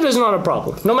 for me it is not a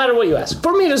problem. No matter what you ask.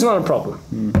 For me it is not a problem.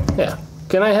 Yeah.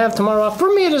 Can I have tomorrow off? For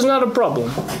me it is not a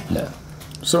problem. Yeah.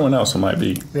 Someone else it might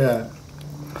be. Yeah.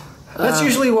 That's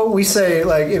usually what we say,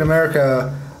 like, in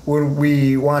America, when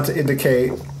we want to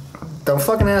indicate, don't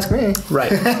fucking ask me.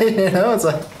 Right. You know, it's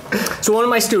like... So one of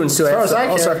my students, too,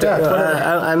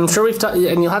 I'm sure we've talked,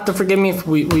 and you'll have to forgive me if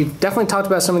we've definitely talked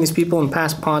about some of these people in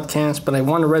past podcasts, but I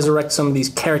want to resurrect some of these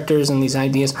characters and these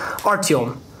ideas.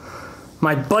 Artyom.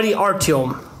 My buddy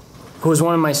Artyom, who was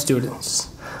one of my students.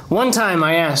 One time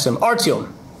I asked him,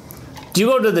 Artyom, do you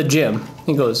go to the gym?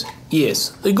 He goes,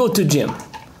 yes, I go to gym.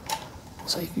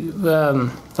 It's like,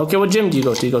 okay, what gym do you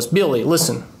go to? He goes, Billy,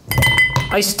 listen,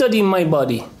 I study my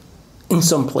body in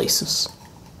some places.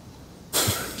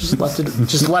 Just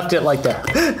left it like that.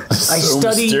 I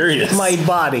study my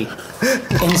body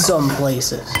in some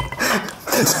places.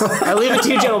 I leave it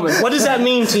to you, gentlemen. What does that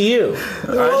mean to you?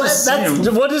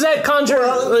 What does that conjure?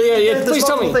 Please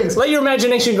tell me. Let your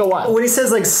imagination go wild. When he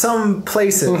says like some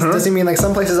places, does he mean like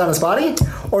some places on his body,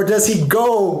 or does he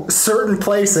go certain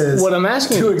places? What I'm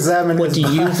asking to examine. What do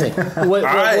you think? What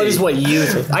is what you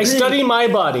think? I study my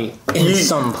body in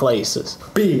some places.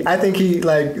 B. I think he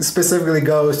like specifically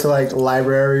goes to like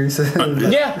libraries.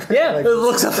 Yeah. Like,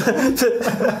 looks up.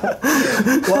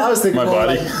 Well, I was thinking my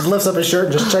body lifts up his shirt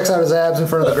and just checks out his abs in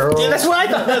front of the girl. Yeah, that's what I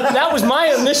thought. That was my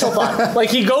initial thought. Like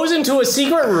he goes into a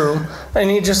secret room and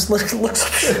he just looks up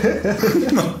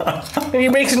and he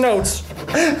makes notes.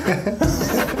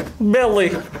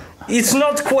 Belly, it's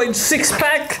not quite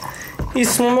 6-pack.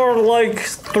 It's more like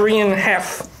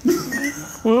 3.5.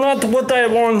 Not what I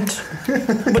want,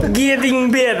 but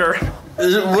getting better.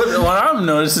 What I'm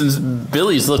noticing is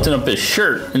Billy's lifting up his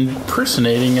shirt,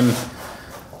 impersonating, and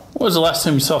when was the last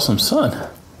time you saw some sun?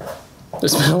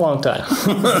 It's been a long time.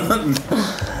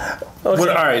 Okay.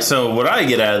 All right, so what I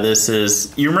get out of this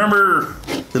is, you remember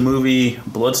the movie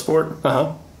Bloodsport?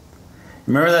 Uh-huh.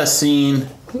 Remember that scene?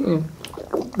 You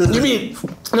mean...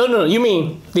 No. You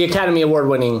mean the Academy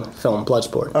Award-winning film,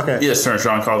 Bloodsport. Okay. Yeah, starring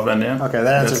Jean-Claude Van Damme. Okay,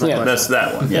 that answers my question. That's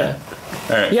that one, yeah.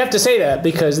 All right. You have to say that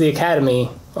because the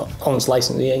Academy owns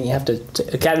license. And you have to...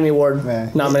 Academy Award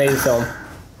nominated film.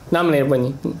 Nominated when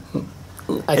you...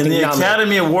 the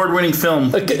Academy Award-winning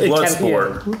film,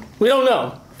 Bloodsport. Yeah. We don't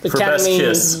know. For Academy,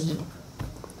 Best Kiss.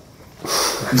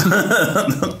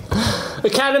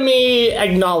 Academy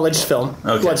acknowledged film,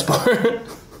 okay. Bloodsport.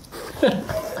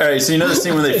 All right, so you know the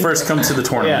scene when they first come to the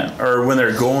tournament, or when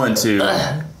they're going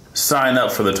to sign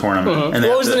up for the tournament. Mm-hmm. And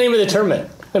what was the name of the tournament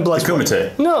in Bloodsport? The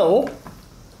Kumite. No.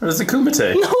 It was the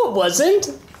Kumite. No, it wasn't.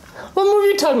 What movie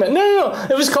are you talking about? No.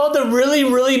 It was called the Really,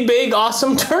 Really Big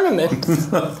Awesome Tournament.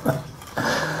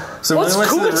 So What's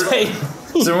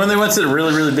Kumite? So when they went to the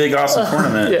Really, Really Big Awesome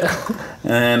Tournament,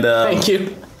 and Thank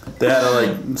you. they had to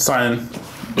like sign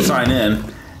in,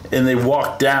 and they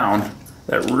walked down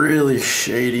that really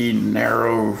shady,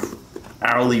 narrow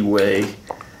alleyway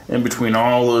in between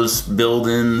all those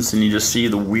buildings, and you just see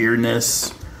the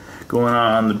weirdness going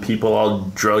on, the people all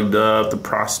drugged up, the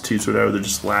prostitutes, whatever, they're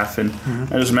just laughing.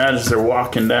 I just imagine as they're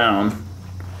walking down,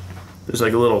 there's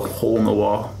like a little hole in the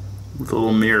wall with a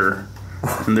little mirror,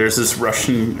 and there's this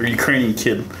Russian or Ukrainian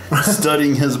kid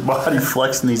studying his body,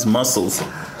 flexing these muscles,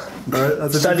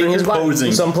 Studying his body posing,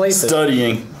 in some places.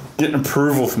 studying, getting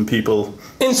approval from people.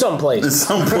 In some In places.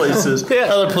 some places,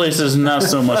 other places not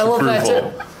so much I love that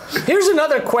approval. too. Here's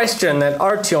another question that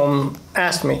Artyom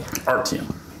asked me.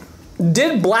 Artyom.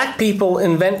 Did black people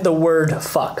invent the word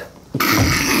fuck?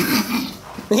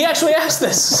 He actually asked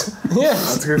this.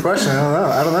 Yes. That's a good question.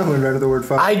 I don't know who invented the word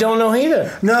fuck. I don't know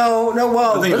either. No,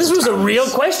 well... I think But this was a real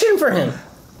question for him.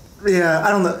 Yeah, I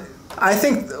don't know. I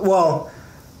think, well,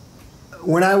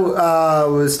 when I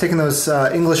was taking those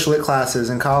English lit classes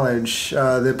in college,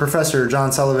 the professor,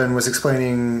 John Sullivan, was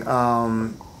explaining,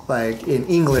 like, in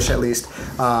English at least,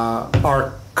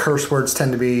 our curse words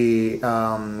tend to be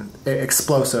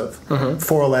explosive.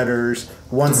 4 letters,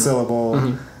 1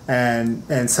 syllable, and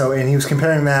he was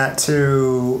comparing that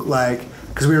to, like,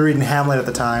 because we were reading Hamlet at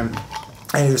the time,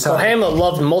 and he was talking... Hamlet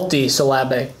loved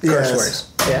multi-syllabic curse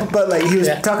words. Yeah. But, like, he was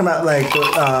talking about, like,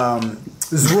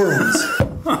 swoons.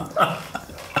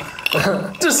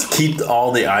 Just keep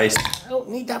all the ice. I don't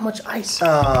need that much ice.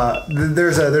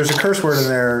 There's a curse word in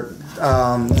there,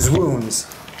 swoons.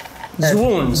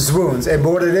 Swoons. And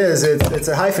but what it is, it's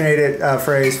a hyphenated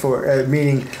phrase for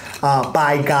meaning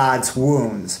by God's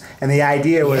wounds. And the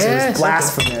idea was it was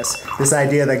blasphemous. This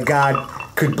idea that God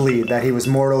could bleed, that he was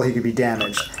mortal, he could be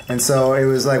damaged. And so it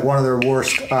was like one of their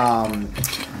worst,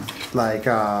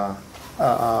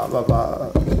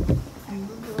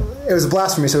 it was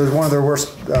blasphemy, so it was one of their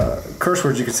worst curse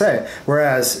words you could say.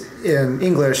 Whereas in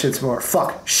English, it's more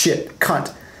fuck, shit,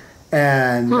 cunt.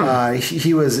 And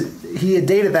he had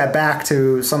dated that back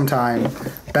to sometime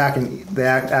back in the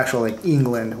actual like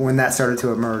England when that started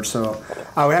to emerge. So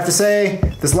I would have to say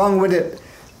this long-winded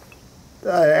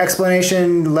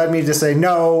explanation led me to say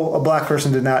no, a black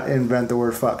person did not invent the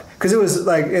word fuck, because it was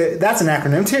like that's an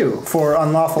acronym too for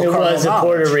unlawful. It was a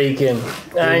Puerto Rican.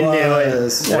 I knew it.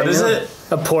 What is it?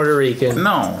 A Puerto Rican.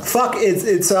 No. Fuck.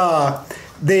 It's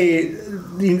they.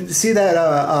 You see that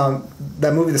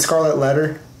that movie, The Scarlet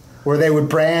Letter, where they would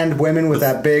brand women with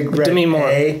that big red Demi Moore.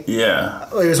 A. Yeah.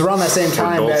 It was around that same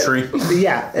time. adultery?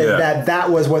 That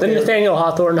was what The they... Nathaniel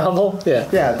Hawthorne novel? Yeah.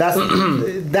 Yeah, that's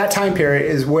that time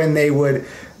period is when they would...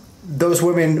 Those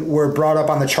women were brought up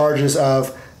on the charges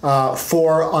of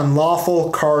for unlawful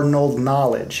cardinal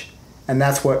knowledge. And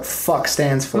that's what fuck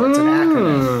stands for. It's an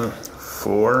acronym.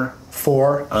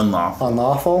 For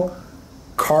Unlawful.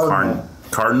 cardinal.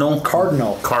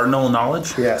 Cardinal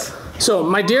knowledge? Yes. So,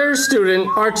 my dear student,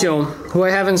 Artyom, who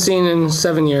I haven't seen in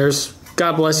 7 years,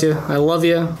 God bless you, I love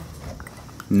you.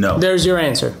 No. There's your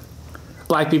answer.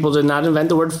 Black people did not invent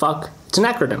the word fuck. It's an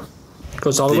acronym. It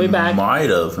goes all the way back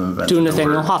might have invented to Nathaniel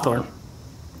the word Hawthorne.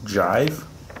 jive?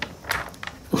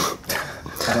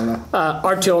 I don't know.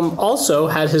 Artyom also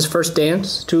had his first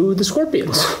dance to the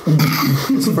Scorpions.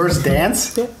 His first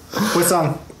dance? Yeah. What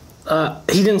song?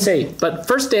 He didn't say, but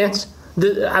first dance...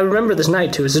 I remember this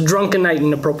night too. It's a drunken night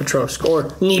in Dnipropetrovsk, or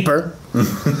Dnieper,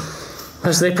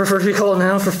 as they prefer to be called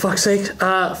now. For fuck's sake!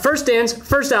 First dance,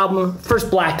 first album,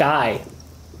 first black eye,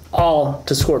 all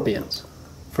to Scorpions.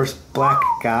 First black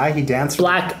guy he danced.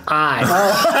 Black eye.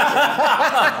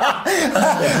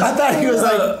 I thought he was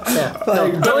like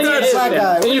black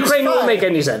guy. In Ukraine, it won't make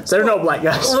any sense. There are no black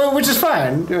guys. Well, which is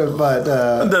fine, but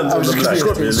I was just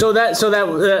confused. Scorpions. So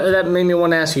that made me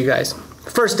want to ask you guys.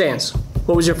 First dance.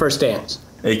 What was your first dance?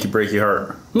 Achy breaky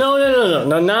heart. No,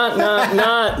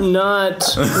 not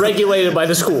regulated by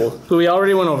the school. We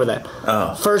already went over that.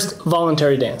 Oh. First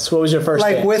voluntary dance. What was your first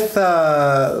dance? With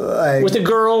a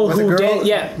girl who danced.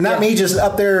 Yeah, not me just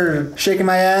up there shaking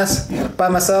my ass by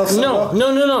myself. No. I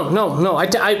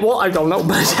don't know,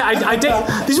 but I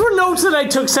take these were notes that I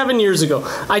took 7 years ago.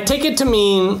 I take it to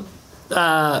mean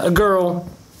a girl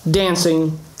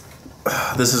dancing.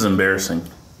 This is embarrassing.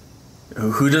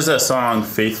 Who does that song,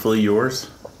 Faithfully Yours?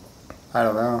 I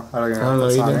don't know. I don't even know what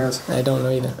that song is. I don't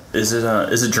know either. Is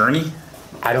it Journey?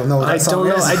 I don't know what that song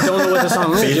is. I don't know what the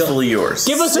song is. Faithfully Yours.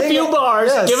 Give us a few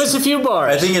bars. Yes. Give us a few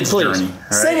bars. I think it's please. Journey.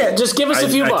 Right? Sing it. Just give us a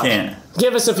few bars. I can't.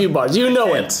 Give us a few bars. You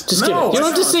know it. Just give it. You don't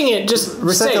have to sing it. Just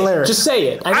say it. Just say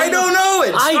it. I don't know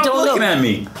it. I don't know. Looking at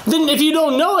me. Then if you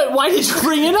don't know it, why did you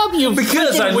bring it up? You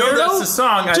because I know weirdo? That's the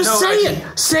song. Just say it.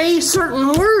 Say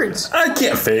certain words. I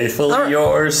can't. Faithfully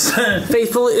yours.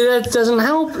 Faithfully. That doesn't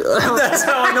help. That's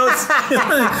how I know.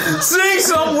 Sing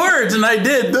some words, and I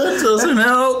did. That doesn't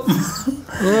help.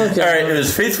 Okay. All right. It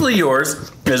was Faithfully Yours.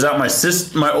 It was at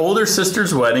my older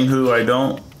sister's wedding, who I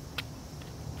don't.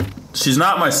 She's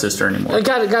not my sister anymore. I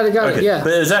got it, yeah.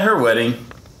 But it was at her wedding.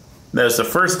 That was the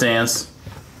first dance.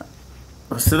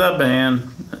 I was to that band.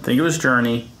 I think it was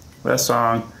Journey. That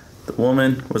song. The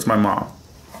woman was my mom.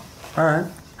 All right.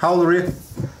 How old were you?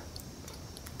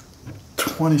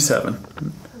 27.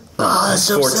 Oh, that's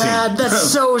so 14. sad.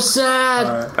 That's so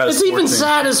sad. Right. It's even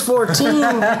sad as 14.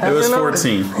 It was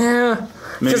 14. Yeah.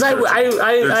 Because I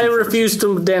refused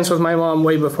to dance with my mom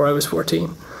way before I was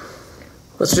 14.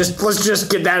 Let's just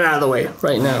get that out of the way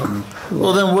right now.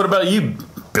 Well, then what about you,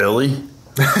 Billy?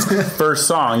 First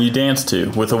song you danced to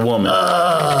with a woman.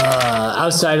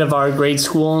 Outside of our grade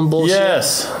school and bullshit?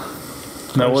 Yes.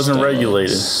 That wasn't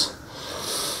regulated.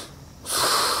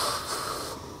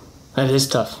 That is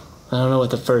tough. I don't know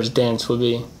what the first dance would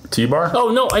be. T-bar?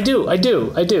 Oh, no, I do.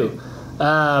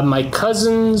 My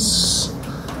cousin's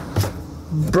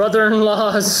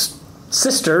brother-in-law's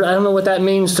sister. I don't know what that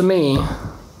means to me.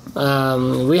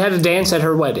 We had a dance at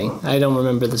her wedding. I don't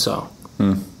remember the song.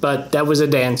 But that was a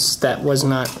dance that was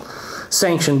not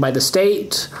sanctioned by the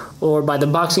state or by the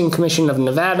Boxing Commission of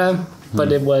Nevada,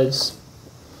 but it was...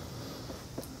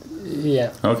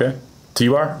 Yeah. Okay.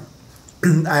 T-bar?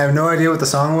 I have no idea what the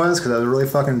song was because I was really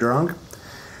fucking drunk.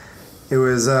 It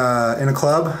was in a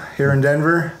club here in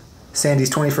Denver. Sandy's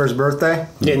 21st birthday.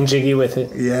 Getting jiggy with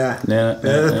it. Yeah.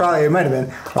 Probably, it might have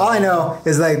been. All I know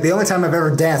is like the only time I've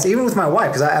ever danced, even with my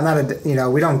wife, because I'm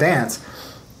not we don't dance.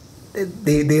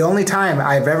 The only time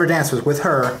I've ever danced was with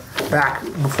her back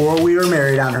before we were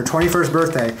married on her 21st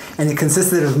birthday, and it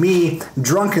consisted of me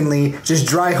drunkenly just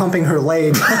dry humping her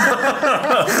leg.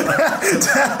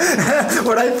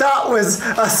 What I thought was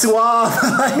a suave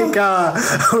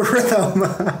rhythm.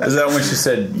 Is that when she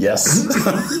said yes?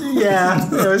 Yeah,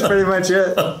 that was pretty much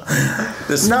it.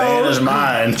 This man is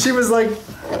mine. She was like,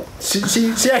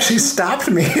 she actually stopped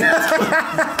me.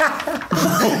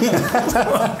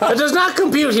 It does not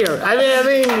compute here. I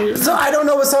mean. So I don't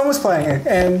know what song was playing,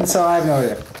 and so I have no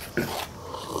idea.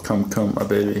 Come, my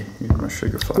baby. You're my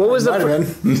sugar fly. What was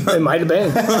It might have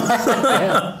been.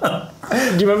 Yeah.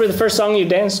 Do you remember the first song you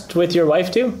danced with your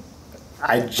wife to?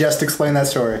 I just explained that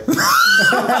story.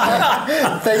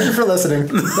 Thank you for listening.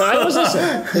 No, I was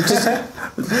listening.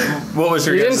 What was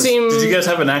your guys'? Did you guys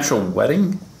have an actual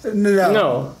wedding?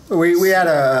 No. We had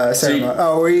a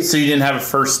ceremony. So you didn't have a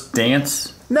first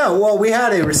dance? No, well, we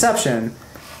had a reception,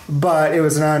 but it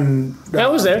was I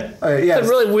was there. Yeah. Had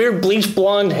really weird bleach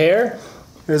blonde hair.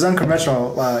 It was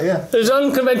unconventional, yeah. It was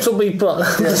unconventional bleach blonde.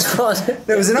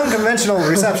 It was an unconventional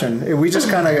reception. We just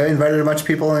kind of invited a bunch of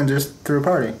people and just threw a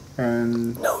party.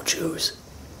 And no Jews.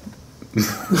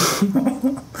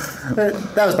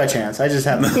 That was by chance. I just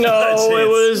happened. No, it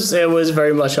was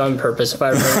very much on purpose, if I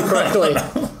remember correctly.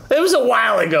 It was a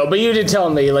while ago, but you did tell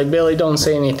me, like, Billy, don't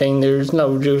say anything. There's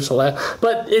no Jews allowed.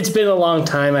 But it's been a long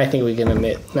time. I think we can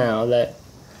admit now that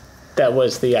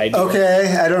was the idea.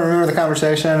 Okay, I don't remember the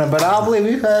conversation, but I'll believe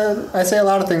you. I say a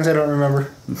lot of things I don't remember.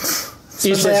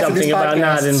 You said something about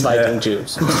not inviting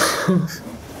Jews.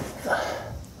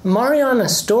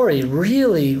 Mariana's story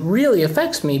really, really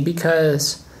affects me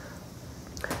because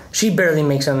she barely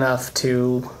makes enough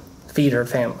to feed her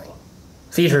family.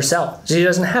 Feed herself. She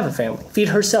doesn't have a family. Feed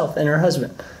herself and her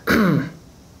husband.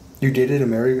 You dated a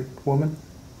married woman?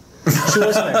 She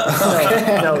wasn't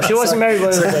married. No, she wasn't married when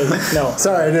we were dating. No.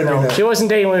 Sorry, I didn't mean that. She wasn't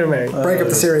dating when we were married. Break up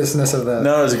the seriousness of that.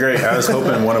 No, it was great. I was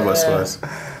hoping one of us was.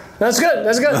 That's good.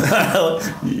 That's good.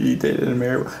 You dated a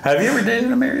married woman. Have you ever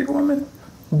dated a married woman?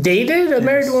 Dated a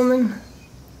married woman?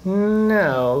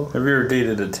 No. Have you ever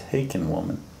dated a taken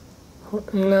woman?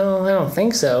 No, I don't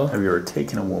think so. Have you ever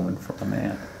taken a woman from a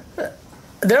man?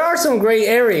 There are some gray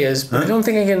areas, but I don't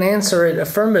think I can answer it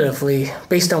affirmatively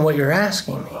based on what you're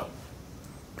asking me.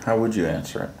 How would you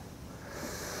answer it?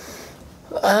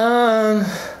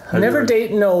 Never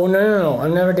date. No.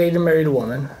 I've never dated a married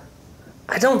woman.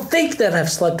 I don't think that I've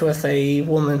slept with a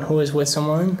woman who is with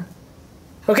someone.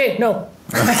 Okay, no.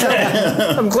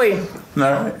 I'm clean.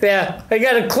 No. Yeah, I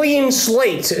got a clean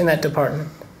slate in that department.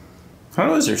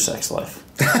 How is your sex life?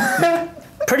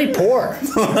 Pretty poor.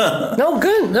 No,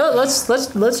 good. No,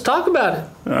 let's talk about it.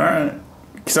 All right.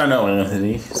 Because I know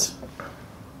Anthony's.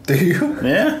 Do you?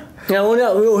 Yeah.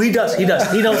 No, he does. He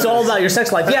knows all about your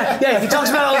sex life. Yeah. He talks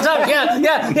about it all the time.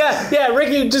 Yeah.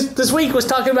 Ricky just this week was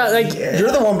talking about like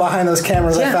you're the one behind those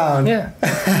cameras I found. Yeah.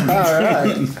 All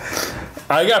right.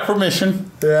 I got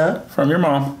permission. Yeah. From your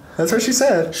mom. That's what she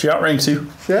said. She outranks you.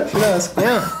 Yeah, she does.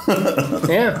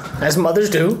 Yeah. As mothers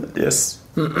do. Yes.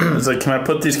 It's like, can I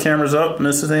put these cameras up? And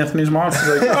this is Anthony's mom. She's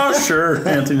like, oh, sure,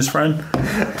 Anthony's friend.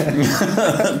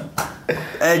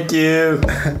 Thank you.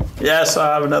 Yes,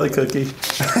 I'll have another cookie.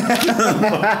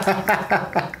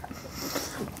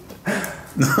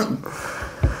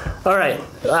 All right.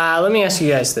 Let me ask you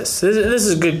guys this. This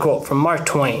is a good quote from Mark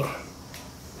Twain.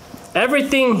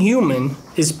 Everything human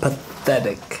is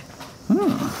pathetic.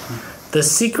 The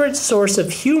secret source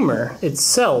of humor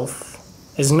itself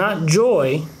is not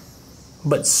joy,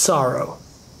 but sorrow.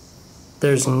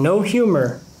 There's no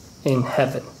humor in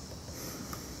heaven.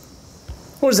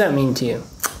 What does that mean to you?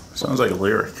 Sounds like a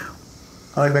lyric.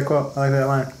 I like that quote. I like that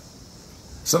line.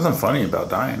 Something funny about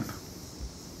dying.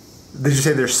 Did you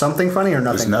say there's something funny or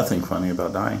nothing? There's nothing funny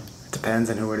about dying. It depends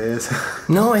on who it is.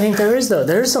 No, I think there is, though.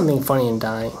 There is something funny in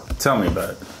dying. Tell me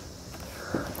about it.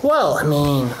 Well, I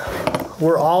mean,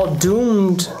 we're all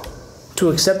doomed to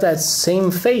accept that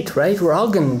same fate, right? We're all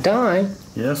going to die.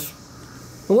 Yes.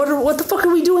 What the fuck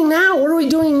are we doing now? What are we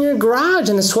doing in your garage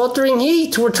in the sweltering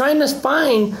heat? We're trying to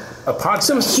find a podcast.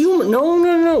 Some humor.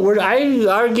 No. I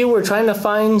argue we're trying to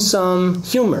find some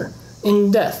humor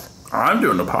in death. I'm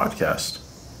doing a podcast.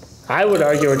 I would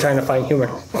argue we're trying to find humor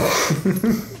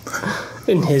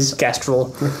in his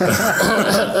gastral.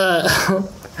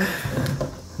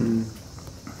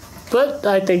 But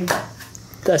I think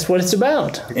that's what it's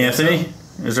about. Anthony,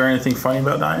 is there anything funny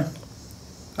about dying?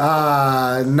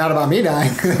 Not about me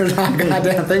dying. There's not a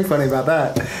goddamn thing funny about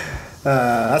that.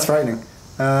 That's frightening.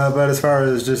 But as far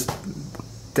as just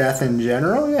death in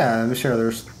general, yeah, I'm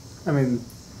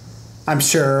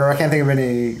sure I can't think of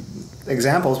any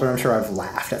examples, but I'm sure I've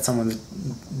laughed at someone's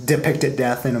depicted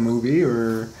death in a movie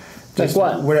or... Like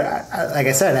what? Like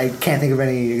I said, I can't think of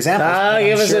any examples.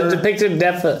 Give us a depicted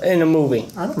death in a movie.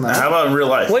 I don't know. How about in real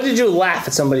life? What did you laugh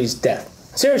at somebody's death?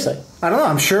 Seriously. I don't know.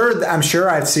 I'm sure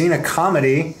I've seen a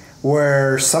comedy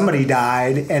where somebody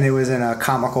died and it was in a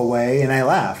comical way and I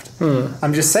laughed.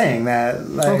 I'm just saying that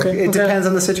it depends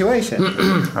on the situation.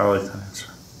 I like that answer.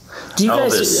 Do you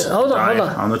guys hold on.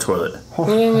 On the toilet.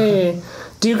 Yeah.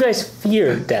 Do you guys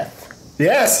fear death?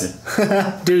 Yes.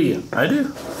 Do you? I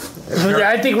do.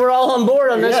 I think we're all on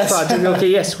board on this project. Okay,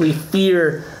 yes, we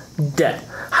fear death.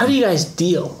 How do you guys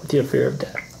deal with your fear of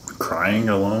death? Crying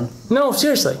alone? No,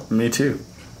 seriously. Me too.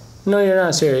 No, you're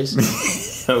not serious.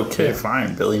 Okay,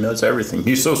 fine. Billy knows everything.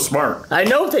 He's so smart. I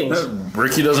know things.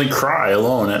 Ricky doesn't cry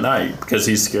alone at night because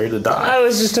he's scared to die. I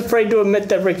was just afraid to admit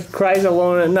that Ricky cries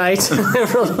alone at night.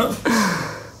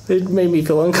 It made me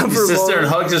feel uncomfortable. He sits there and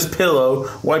hugs his pillow,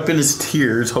 wiping his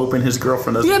tears, hoping his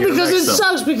girlfriend doesn't hear because it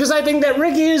sucks, because I think that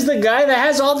Ricky is the guy that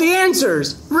has all the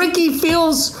answers. Ricky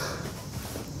feels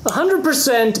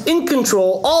 100% in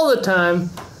control all the time.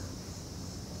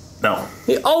 No.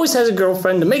 He always has a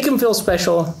girlfriend to make him feel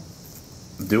special.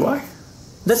 Do I?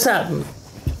 That's not...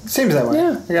 Seems that way.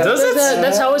 Yeah. Does it?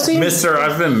 That's how it seems. Mister,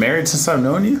 I've been married since I've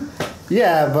known you.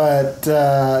 Yeah, but...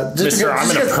 Mister, I'm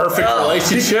in a perfect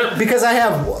relationship. Because I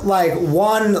have,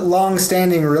 one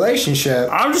long-standing relationship.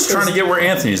 I'm just trying to get where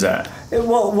Anthony's at.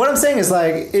 Well, what I'm saying is,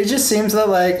 it just seems that,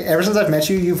 ever since I've met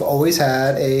you, you've always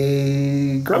had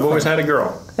a girlfriend. I've always had a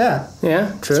girl. Yeah.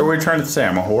 Yeah, true. So what are you trying to say?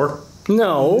 I'm a whore?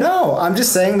 No, I'm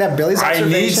just saying that Billy's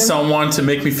observation... I need someone to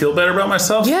make me feel better about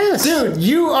myself? Yes. Dude,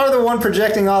 you are the one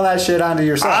projecting all that shit onto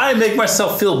yourself. I make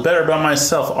myself feel better about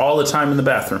myself all the time in the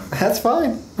bathroom. That's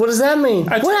fine. What does that mean?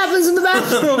 What happens in the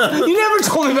bathroom? You never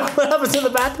told me about what happens in the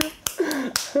bathroom.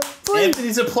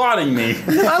 Anthony's applauding me.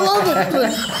 I love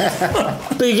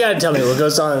it. But you gotta tell me what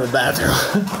goes on in the bathroom.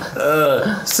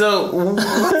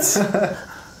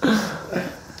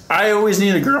 I always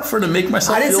need a girlfriend to make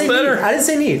myself feel better. I didn't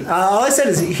say need. All I said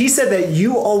is he said that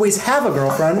you always have a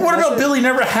girlfriend. What about Billy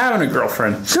never having a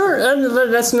girlfriend? Sure,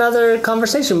 that's another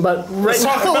conversation. But let's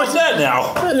talk about that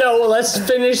now. No, let's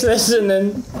finish this and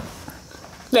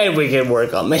then we can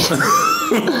work on me.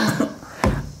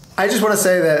 I just want to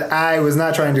say that I was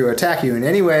not trying to attack you in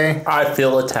any way. I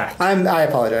feel attacked. I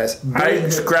apologize. I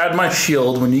grabbed my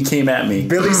shield when you came at me.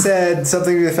 Billy said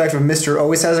something to the effect of Mr.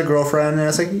 always has a girlfriend, and I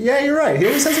was like, yeah, you're right. He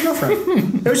always has a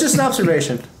girlfriend. It was just an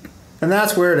observation. And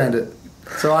that's where it ended.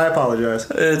 So I apologize.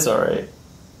 It's all right.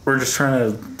 We're just trying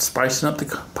to spice up the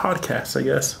podcast, I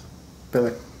guess.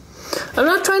 Billy. I'm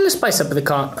not trying to spice up the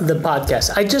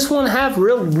podcast. I just want to have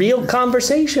real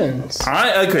conversations.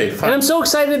 Okay, fine. And I'm so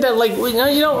excited that,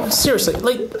 seriously,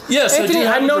 yes, Anthony,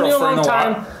 I've known you a long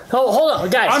time. Oh, hold on,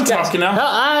 guys. I'm guys. talking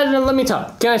now. Let me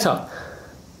talk. Can I talk?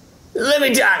 Let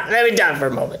me talk for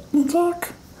a moment.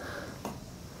 Talk.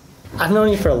 I've known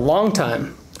you for a long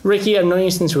time. Ricky, I've known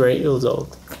you since we were 8 years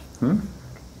old.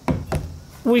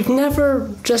 We've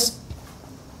never just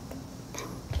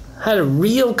had a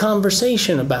real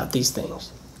conversation about these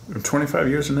things. In 25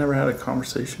 years, I never had a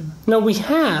conversation. No, we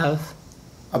have.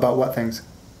 About what things?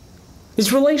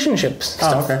 It's relationships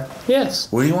stuff. Oh, okay.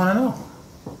 Yes, What do you want to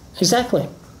know? exactly.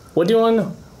 What do you want to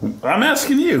know? I'm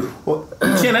asking you. Well,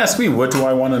 You can't ask me, what do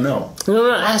I want to know? No, I'm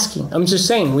not asking. I'm just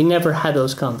saying we never had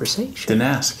those conversations. Then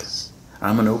ask.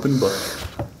 I'm an open book.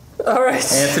 All right.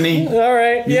 Anthony, All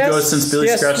right. you yes. go since Billy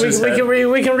scratched his head.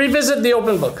 We can revisit the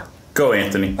open book. Go,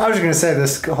 Anthony. I was just going to say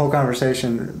this whole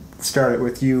conversation started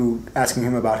with you asking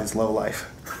him about his low life.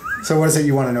 So what is it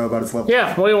you want to know about his low life?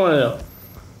 Yeah. What do you want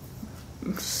to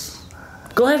know?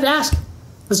 Go ahead and ask.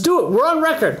 Let's do it. We're on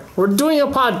record. We're doing a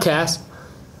podcast.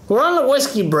 We're on a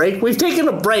whiskey break. We've taken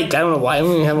a break. I don't know why.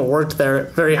 We haven't worked there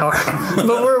very hard. But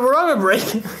we're on a break.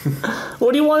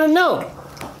 What do you want to know?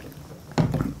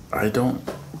 I don't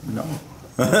know.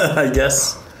 I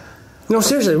guess. No,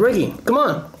 seriously, Ricky, come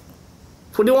on.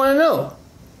 What do you want to know?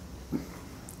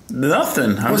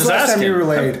 Nothing. I'm When was just the last asking. time you were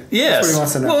laid? Yes. That's what he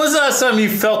wants to know. When was the last time you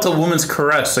felt a woman's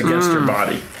caress against your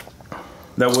body?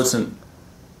 That wasn't.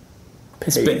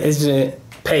 It's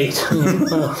paid.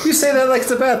 You say that like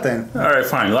it's a bad thing. All right,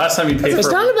 fine. Last time you paid It's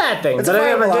for. not a bad thing. It's But a I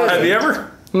never viable did. Have option. you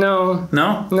ever? No,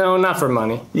 No. not for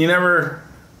money. You never.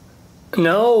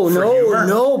 No, humor?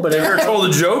 no. But You ever told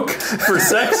a joke for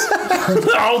sex?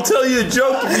 I'll tell you a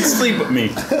joke if you sleep with me.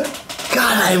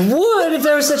 God, I would if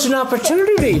there was such an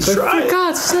opportunity. But Try for it.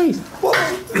 God's sake. Well,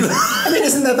 I mean,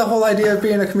 isn't that the whole idea of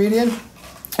being a comedian?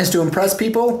 Is to impress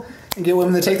people and get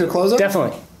women to take their clothes off?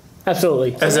 Definitely.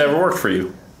 Absolutely. Has that ever worked for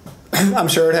you? I'm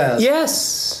sure it has.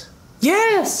 Yes.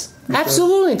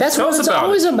 Absolutely. That's Tell what us it's about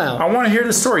always it. about. I want to hear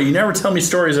the story. You never tell me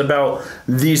stories about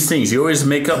these things. You always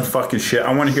make up fucking shit.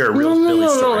 I want to hear a real Billy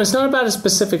story. No. It's not about a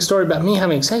specific story about me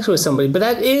having sex with somebody, but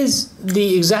that is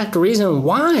the exact reason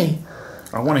why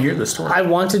I want to hear the story. I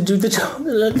want to do the joke.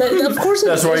 Of course,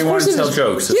 That's why you want to it tell is.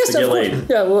 jokes. It's Yes, to get of course. laid.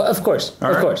 Yeah, well, of course, All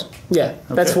of right. course. Yeah,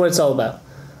 that's Okay. what it's all about.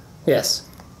 Yes,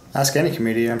 Ask any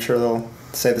comedian. I'm sure they'll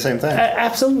say the same thing.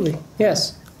 absolutely.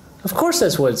 Yes, of course,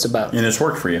 that's what it's about. And it's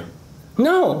worked for you.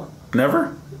 No,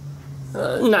 Never?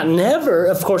 not never.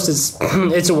 Of course,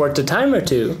 it's worth a time or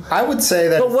two. I would say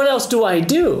that. But what else do I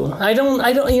do? I don't,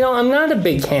 I'm not a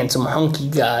big, handsome, hunky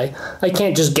guy. I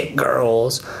can't just get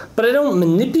girls. But I don't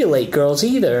manipulate girls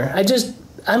either.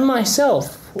 I'm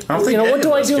myself. I don't think any what do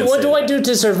of I us do? can What say do I that. do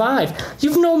to survive?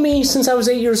 You've known me since I was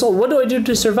 8 years old. What do I do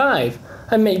to survive?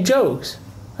 I make jokes.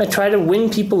 I try to win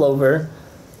people over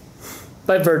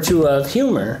by virtue of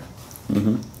humor.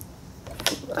 Mm-hmm.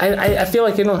 I feel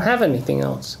like I don't have anything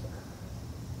else.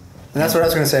 And that's what I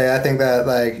was going to say. I think that,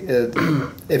 like,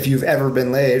 if you've ever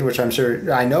been laid, which I'm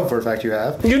sure, I know for a fact you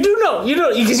have. You do know,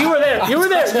 because you were there. You were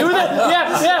there.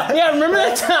 Yeah. Remember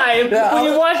that time when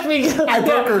you watched me? I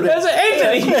brokered it. That's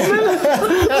Anthony.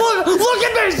 look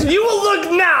at this. You will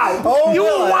look now. Oh, you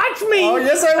will will I? watch me Oh,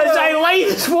 yes, I will. as I lay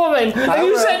this woman. And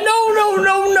you will. said, no.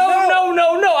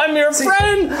 I'm your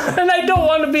friend, and I don't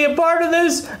want to be a part of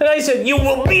this. And I said, you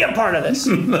will be a part of this.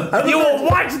 You will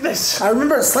watch this. I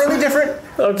remember it slightly different.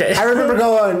 Okay. I remember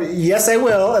going, yes, I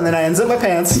will, and then I unzip my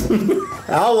pants.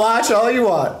 I'll watch all you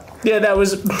want. Yeah, that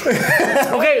was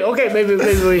okay. Maybe.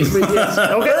 Yes.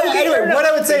 Okay. Anyway, what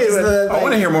I would say is that I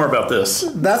want to hear more about this.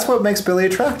 that's what makes Billy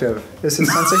attractive, is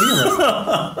his sense of humor.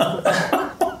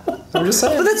 I'm just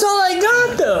saying. But that's all I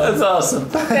got, though. That's awesome.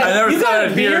 I never You thought got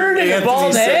I'd a hear beard and a Anthony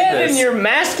bald say head this. and you're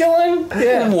masculine.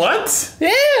 Yeah. What?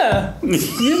 Yeah.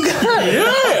 You got it.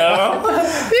 Yeah.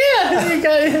 You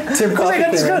got it. Tim Coffey I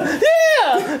got this fan. girl.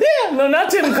 Yeah. No, not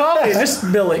Tim Coffey. Just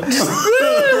Billy.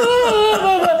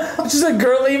 Just a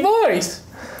girly voice.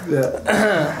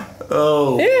 Yeah.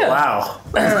 Oh, Yeah. wow.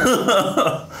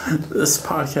 This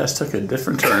podcast took a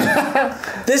different turn.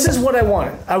 This is what I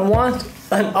want. I want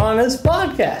an honest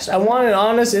podcast. I want an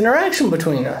honest interaction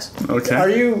between us. Okay. Are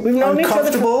you We've known each other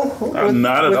uncomfortable with,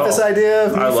 not at with all. this idea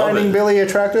of me I love finding it. Billy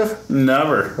attractive?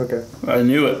 Never. Okay. I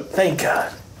knew it. Thank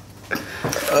God.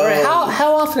 All right,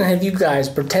 how often have you guys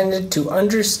pretended to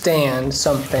understand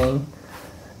something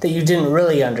that you didn't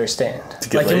really understand? To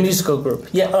get like a laid? musical group.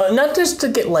 Yeah, not just to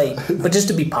get laid, but just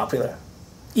to be popular.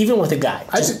 Even with a guy.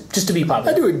 Just to be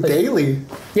popular. I do it Like, daily.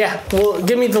 Yeah, well,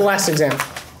 give me the last example.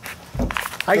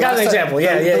 I got an example.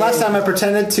 The last time I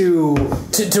pretended to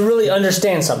To really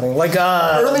understand something, like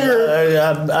Earlier-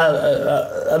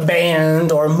 a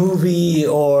band or a movie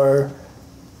or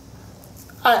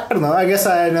I don't know. I guess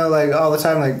I know, like, all the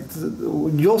time, like,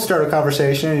 you'll start a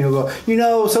conversation and you'll go, you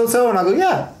know, so-and-so, and I'll go,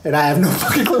 yeah. And I have no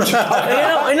fucking clue what you're talking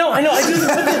about. I know. I do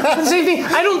the same thing.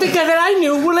 I don't think that I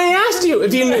knew when I asked you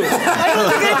if you knew.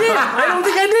 I don't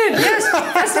think I did. Yes,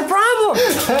 that's the problem.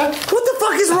 What the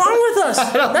fuck is wrong with us?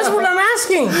 That's what I'm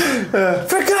asking.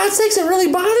 For God's sakes, it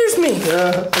really bothers me.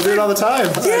 I do it all the time.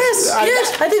 Yes,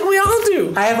 I think we all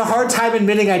do. I have a hard time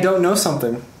admitting I don't know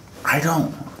something. I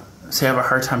don't. See, I have a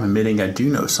hard time admitting I do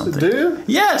know something. Do you?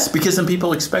 Yes, because then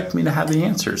people expect me to have the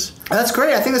answers. That's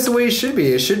great. I think that's the way it should be.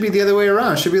 It should be the other way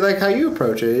around. It should be like how you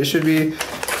approach it. It should be,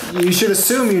 you should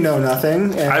assume you know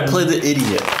nothing. And I play the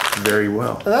idiot very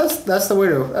well. That's the way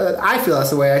to. I feel that's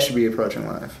the way I should be approaching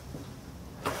life.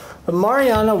 But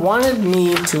Mariana wanted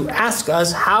me to ask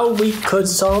us how we could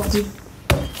solve the.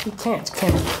 We can't.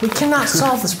 We cannot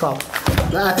solve this problem.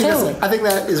 I think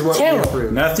that is what we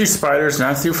approve. Not through spiders,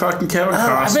 not through fucking Kevin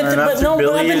Costner, not through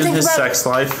Billy and his sex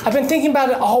life. I've been thinking about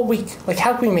it all week. Like,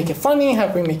 how can we make it funny? How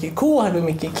can we make it cool? How can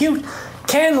we make it cute?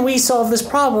 Can we solve this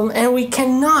problem? And we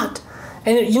cannot.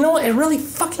 And you know what? It really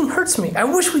fucking hurts me. I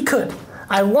wish we could.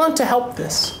 I want to help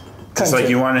this country. Just like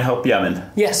you want to help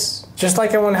Yemen. Yes. Just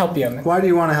like I want to help Yemen. Why do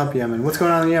you want to help Yemen? What's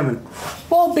going on in Yemen?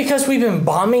 Well, because we've been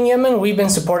bombing Yemen. We've been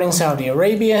supporting Saudi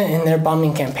Arabia in their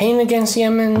bombing campaign against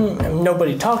Yemen.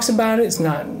 Nobody talks about it. It's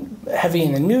not heavy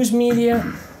in the news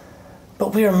media.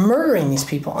 But we are murdering these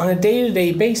people on a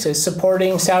day-to-day basis,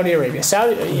 supporting Saudi Arabia.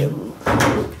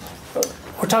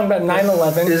 We're talking about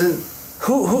 9/11.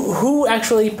 Who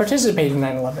actually participated in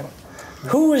 9/11?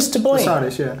 Who is to blame? The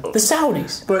Saudis, yeah. The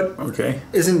Saudis. But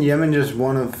isn't Yemen just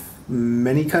one of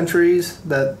many countries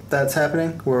that's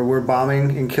happening where we're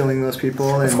bombing and killing those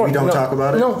people and we don't talk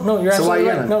about it? No, you're absolutely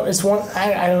right. No, it's one.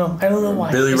 I don't know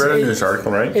why. Billy read a news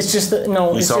article, right? It's just that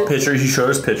no. You saw pictures. He showed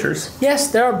us pictures.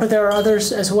 Yes, there are, but there are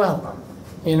others as well.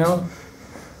 You know.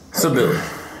 So Billy,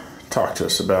 talk to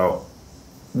us about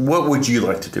what would you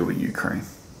like to do with Ukraine?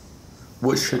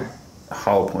 What should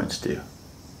Hollow Points do?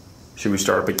 Should we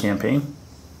start up a campaign?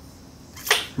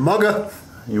 Mugga.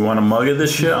 You want to mugga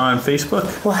this shit on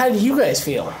Facebook? Well, how do you guys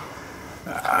feel?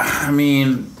 I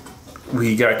mean,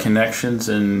 we got connections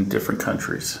in different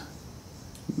countries.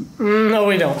 No,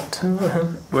 we don't.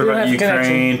 What about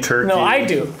Ukraine, Turkey? No, I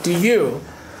do. Do you?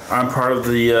 I'm part of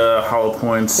the Hollow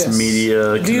Points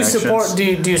media connections.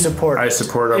 Do you support? I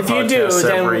support our podcast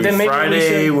every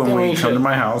Friday when we come to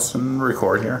my house and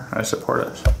record here. I support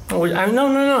it. No,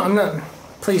 I'm not.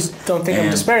 Please don't think I'm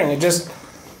despairing. It just.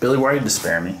 Billy, why are you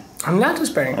despairing me? I'm not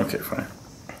despairing. Okay, fine.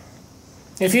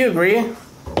 If you agree,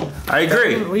 I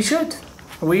agree. We should.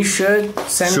 We should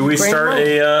send. Should we start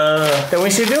Then we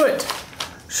should do it.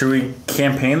 Should we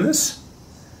campaign this?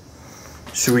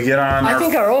 Should we get on? I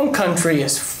think our own country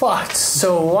is fucked.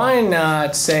 So why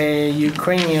not say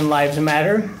Ukrainian Lives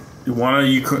Matter? You want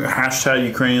to hashtag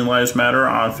Ukrainian Lives Matter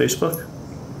on Facebook?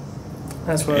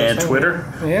 That's what. And Twitter.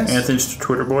 Yes. Anthony's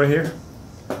Twitter boy here.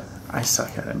 I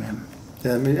suck at it, man.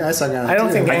 Yeah, I mean, I suck at it. I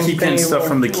don't think I keep getting stuff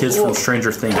from the kids from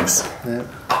Stranger Things. Yeah.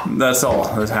 That's all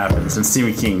that happens. And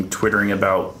Stephen King twittering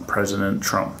about President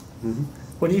Trump. Mm-hmm.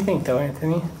 What do you think, though,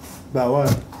 Anthony? About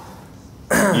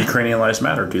what? Ukrainian lives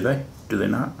matter, do they? Do they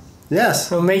not?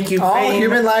 Yes. It'll make you all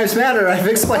human lives matter. I've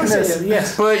explained this.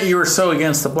 Yes. But you were so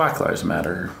against the Black Lives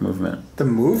Matter movement. The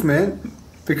movement?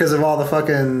 Because of all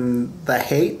the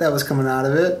hate that was coming out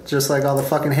of it. Just like all the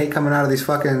fucking hate coming out of these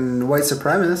fucking white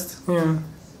supremacists. Yeah.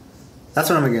 That's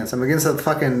what I'm against. I'm against the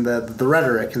fucking the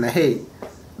rhetoric and the hate.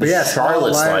 But yes,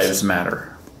 Charlotte's lives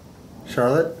matter.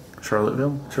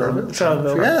 Charlottesville?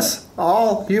 Charlottesville. Yes,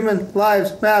 all human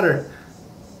lives matter.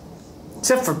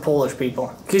 Except for Polish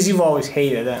people, because you've always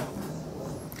hated them.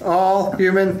 All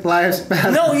human lives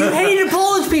matter. No, you hated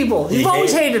Polish people. You've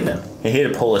always hated them. He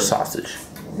hated Polish sausage.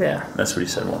 Yeah. That's what he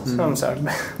said once. I'm sorry.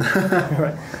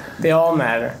 Right. They all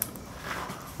matter.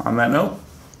 On that note,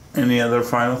 any other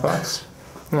final thoughts?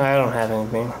 No, I don't have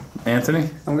anything. Anthony?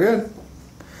 I'm good.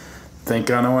 Thank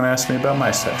God no one asked me about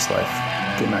my sex life.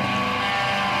 Good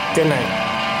night. Good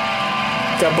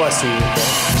night. God bless you,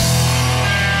 UK.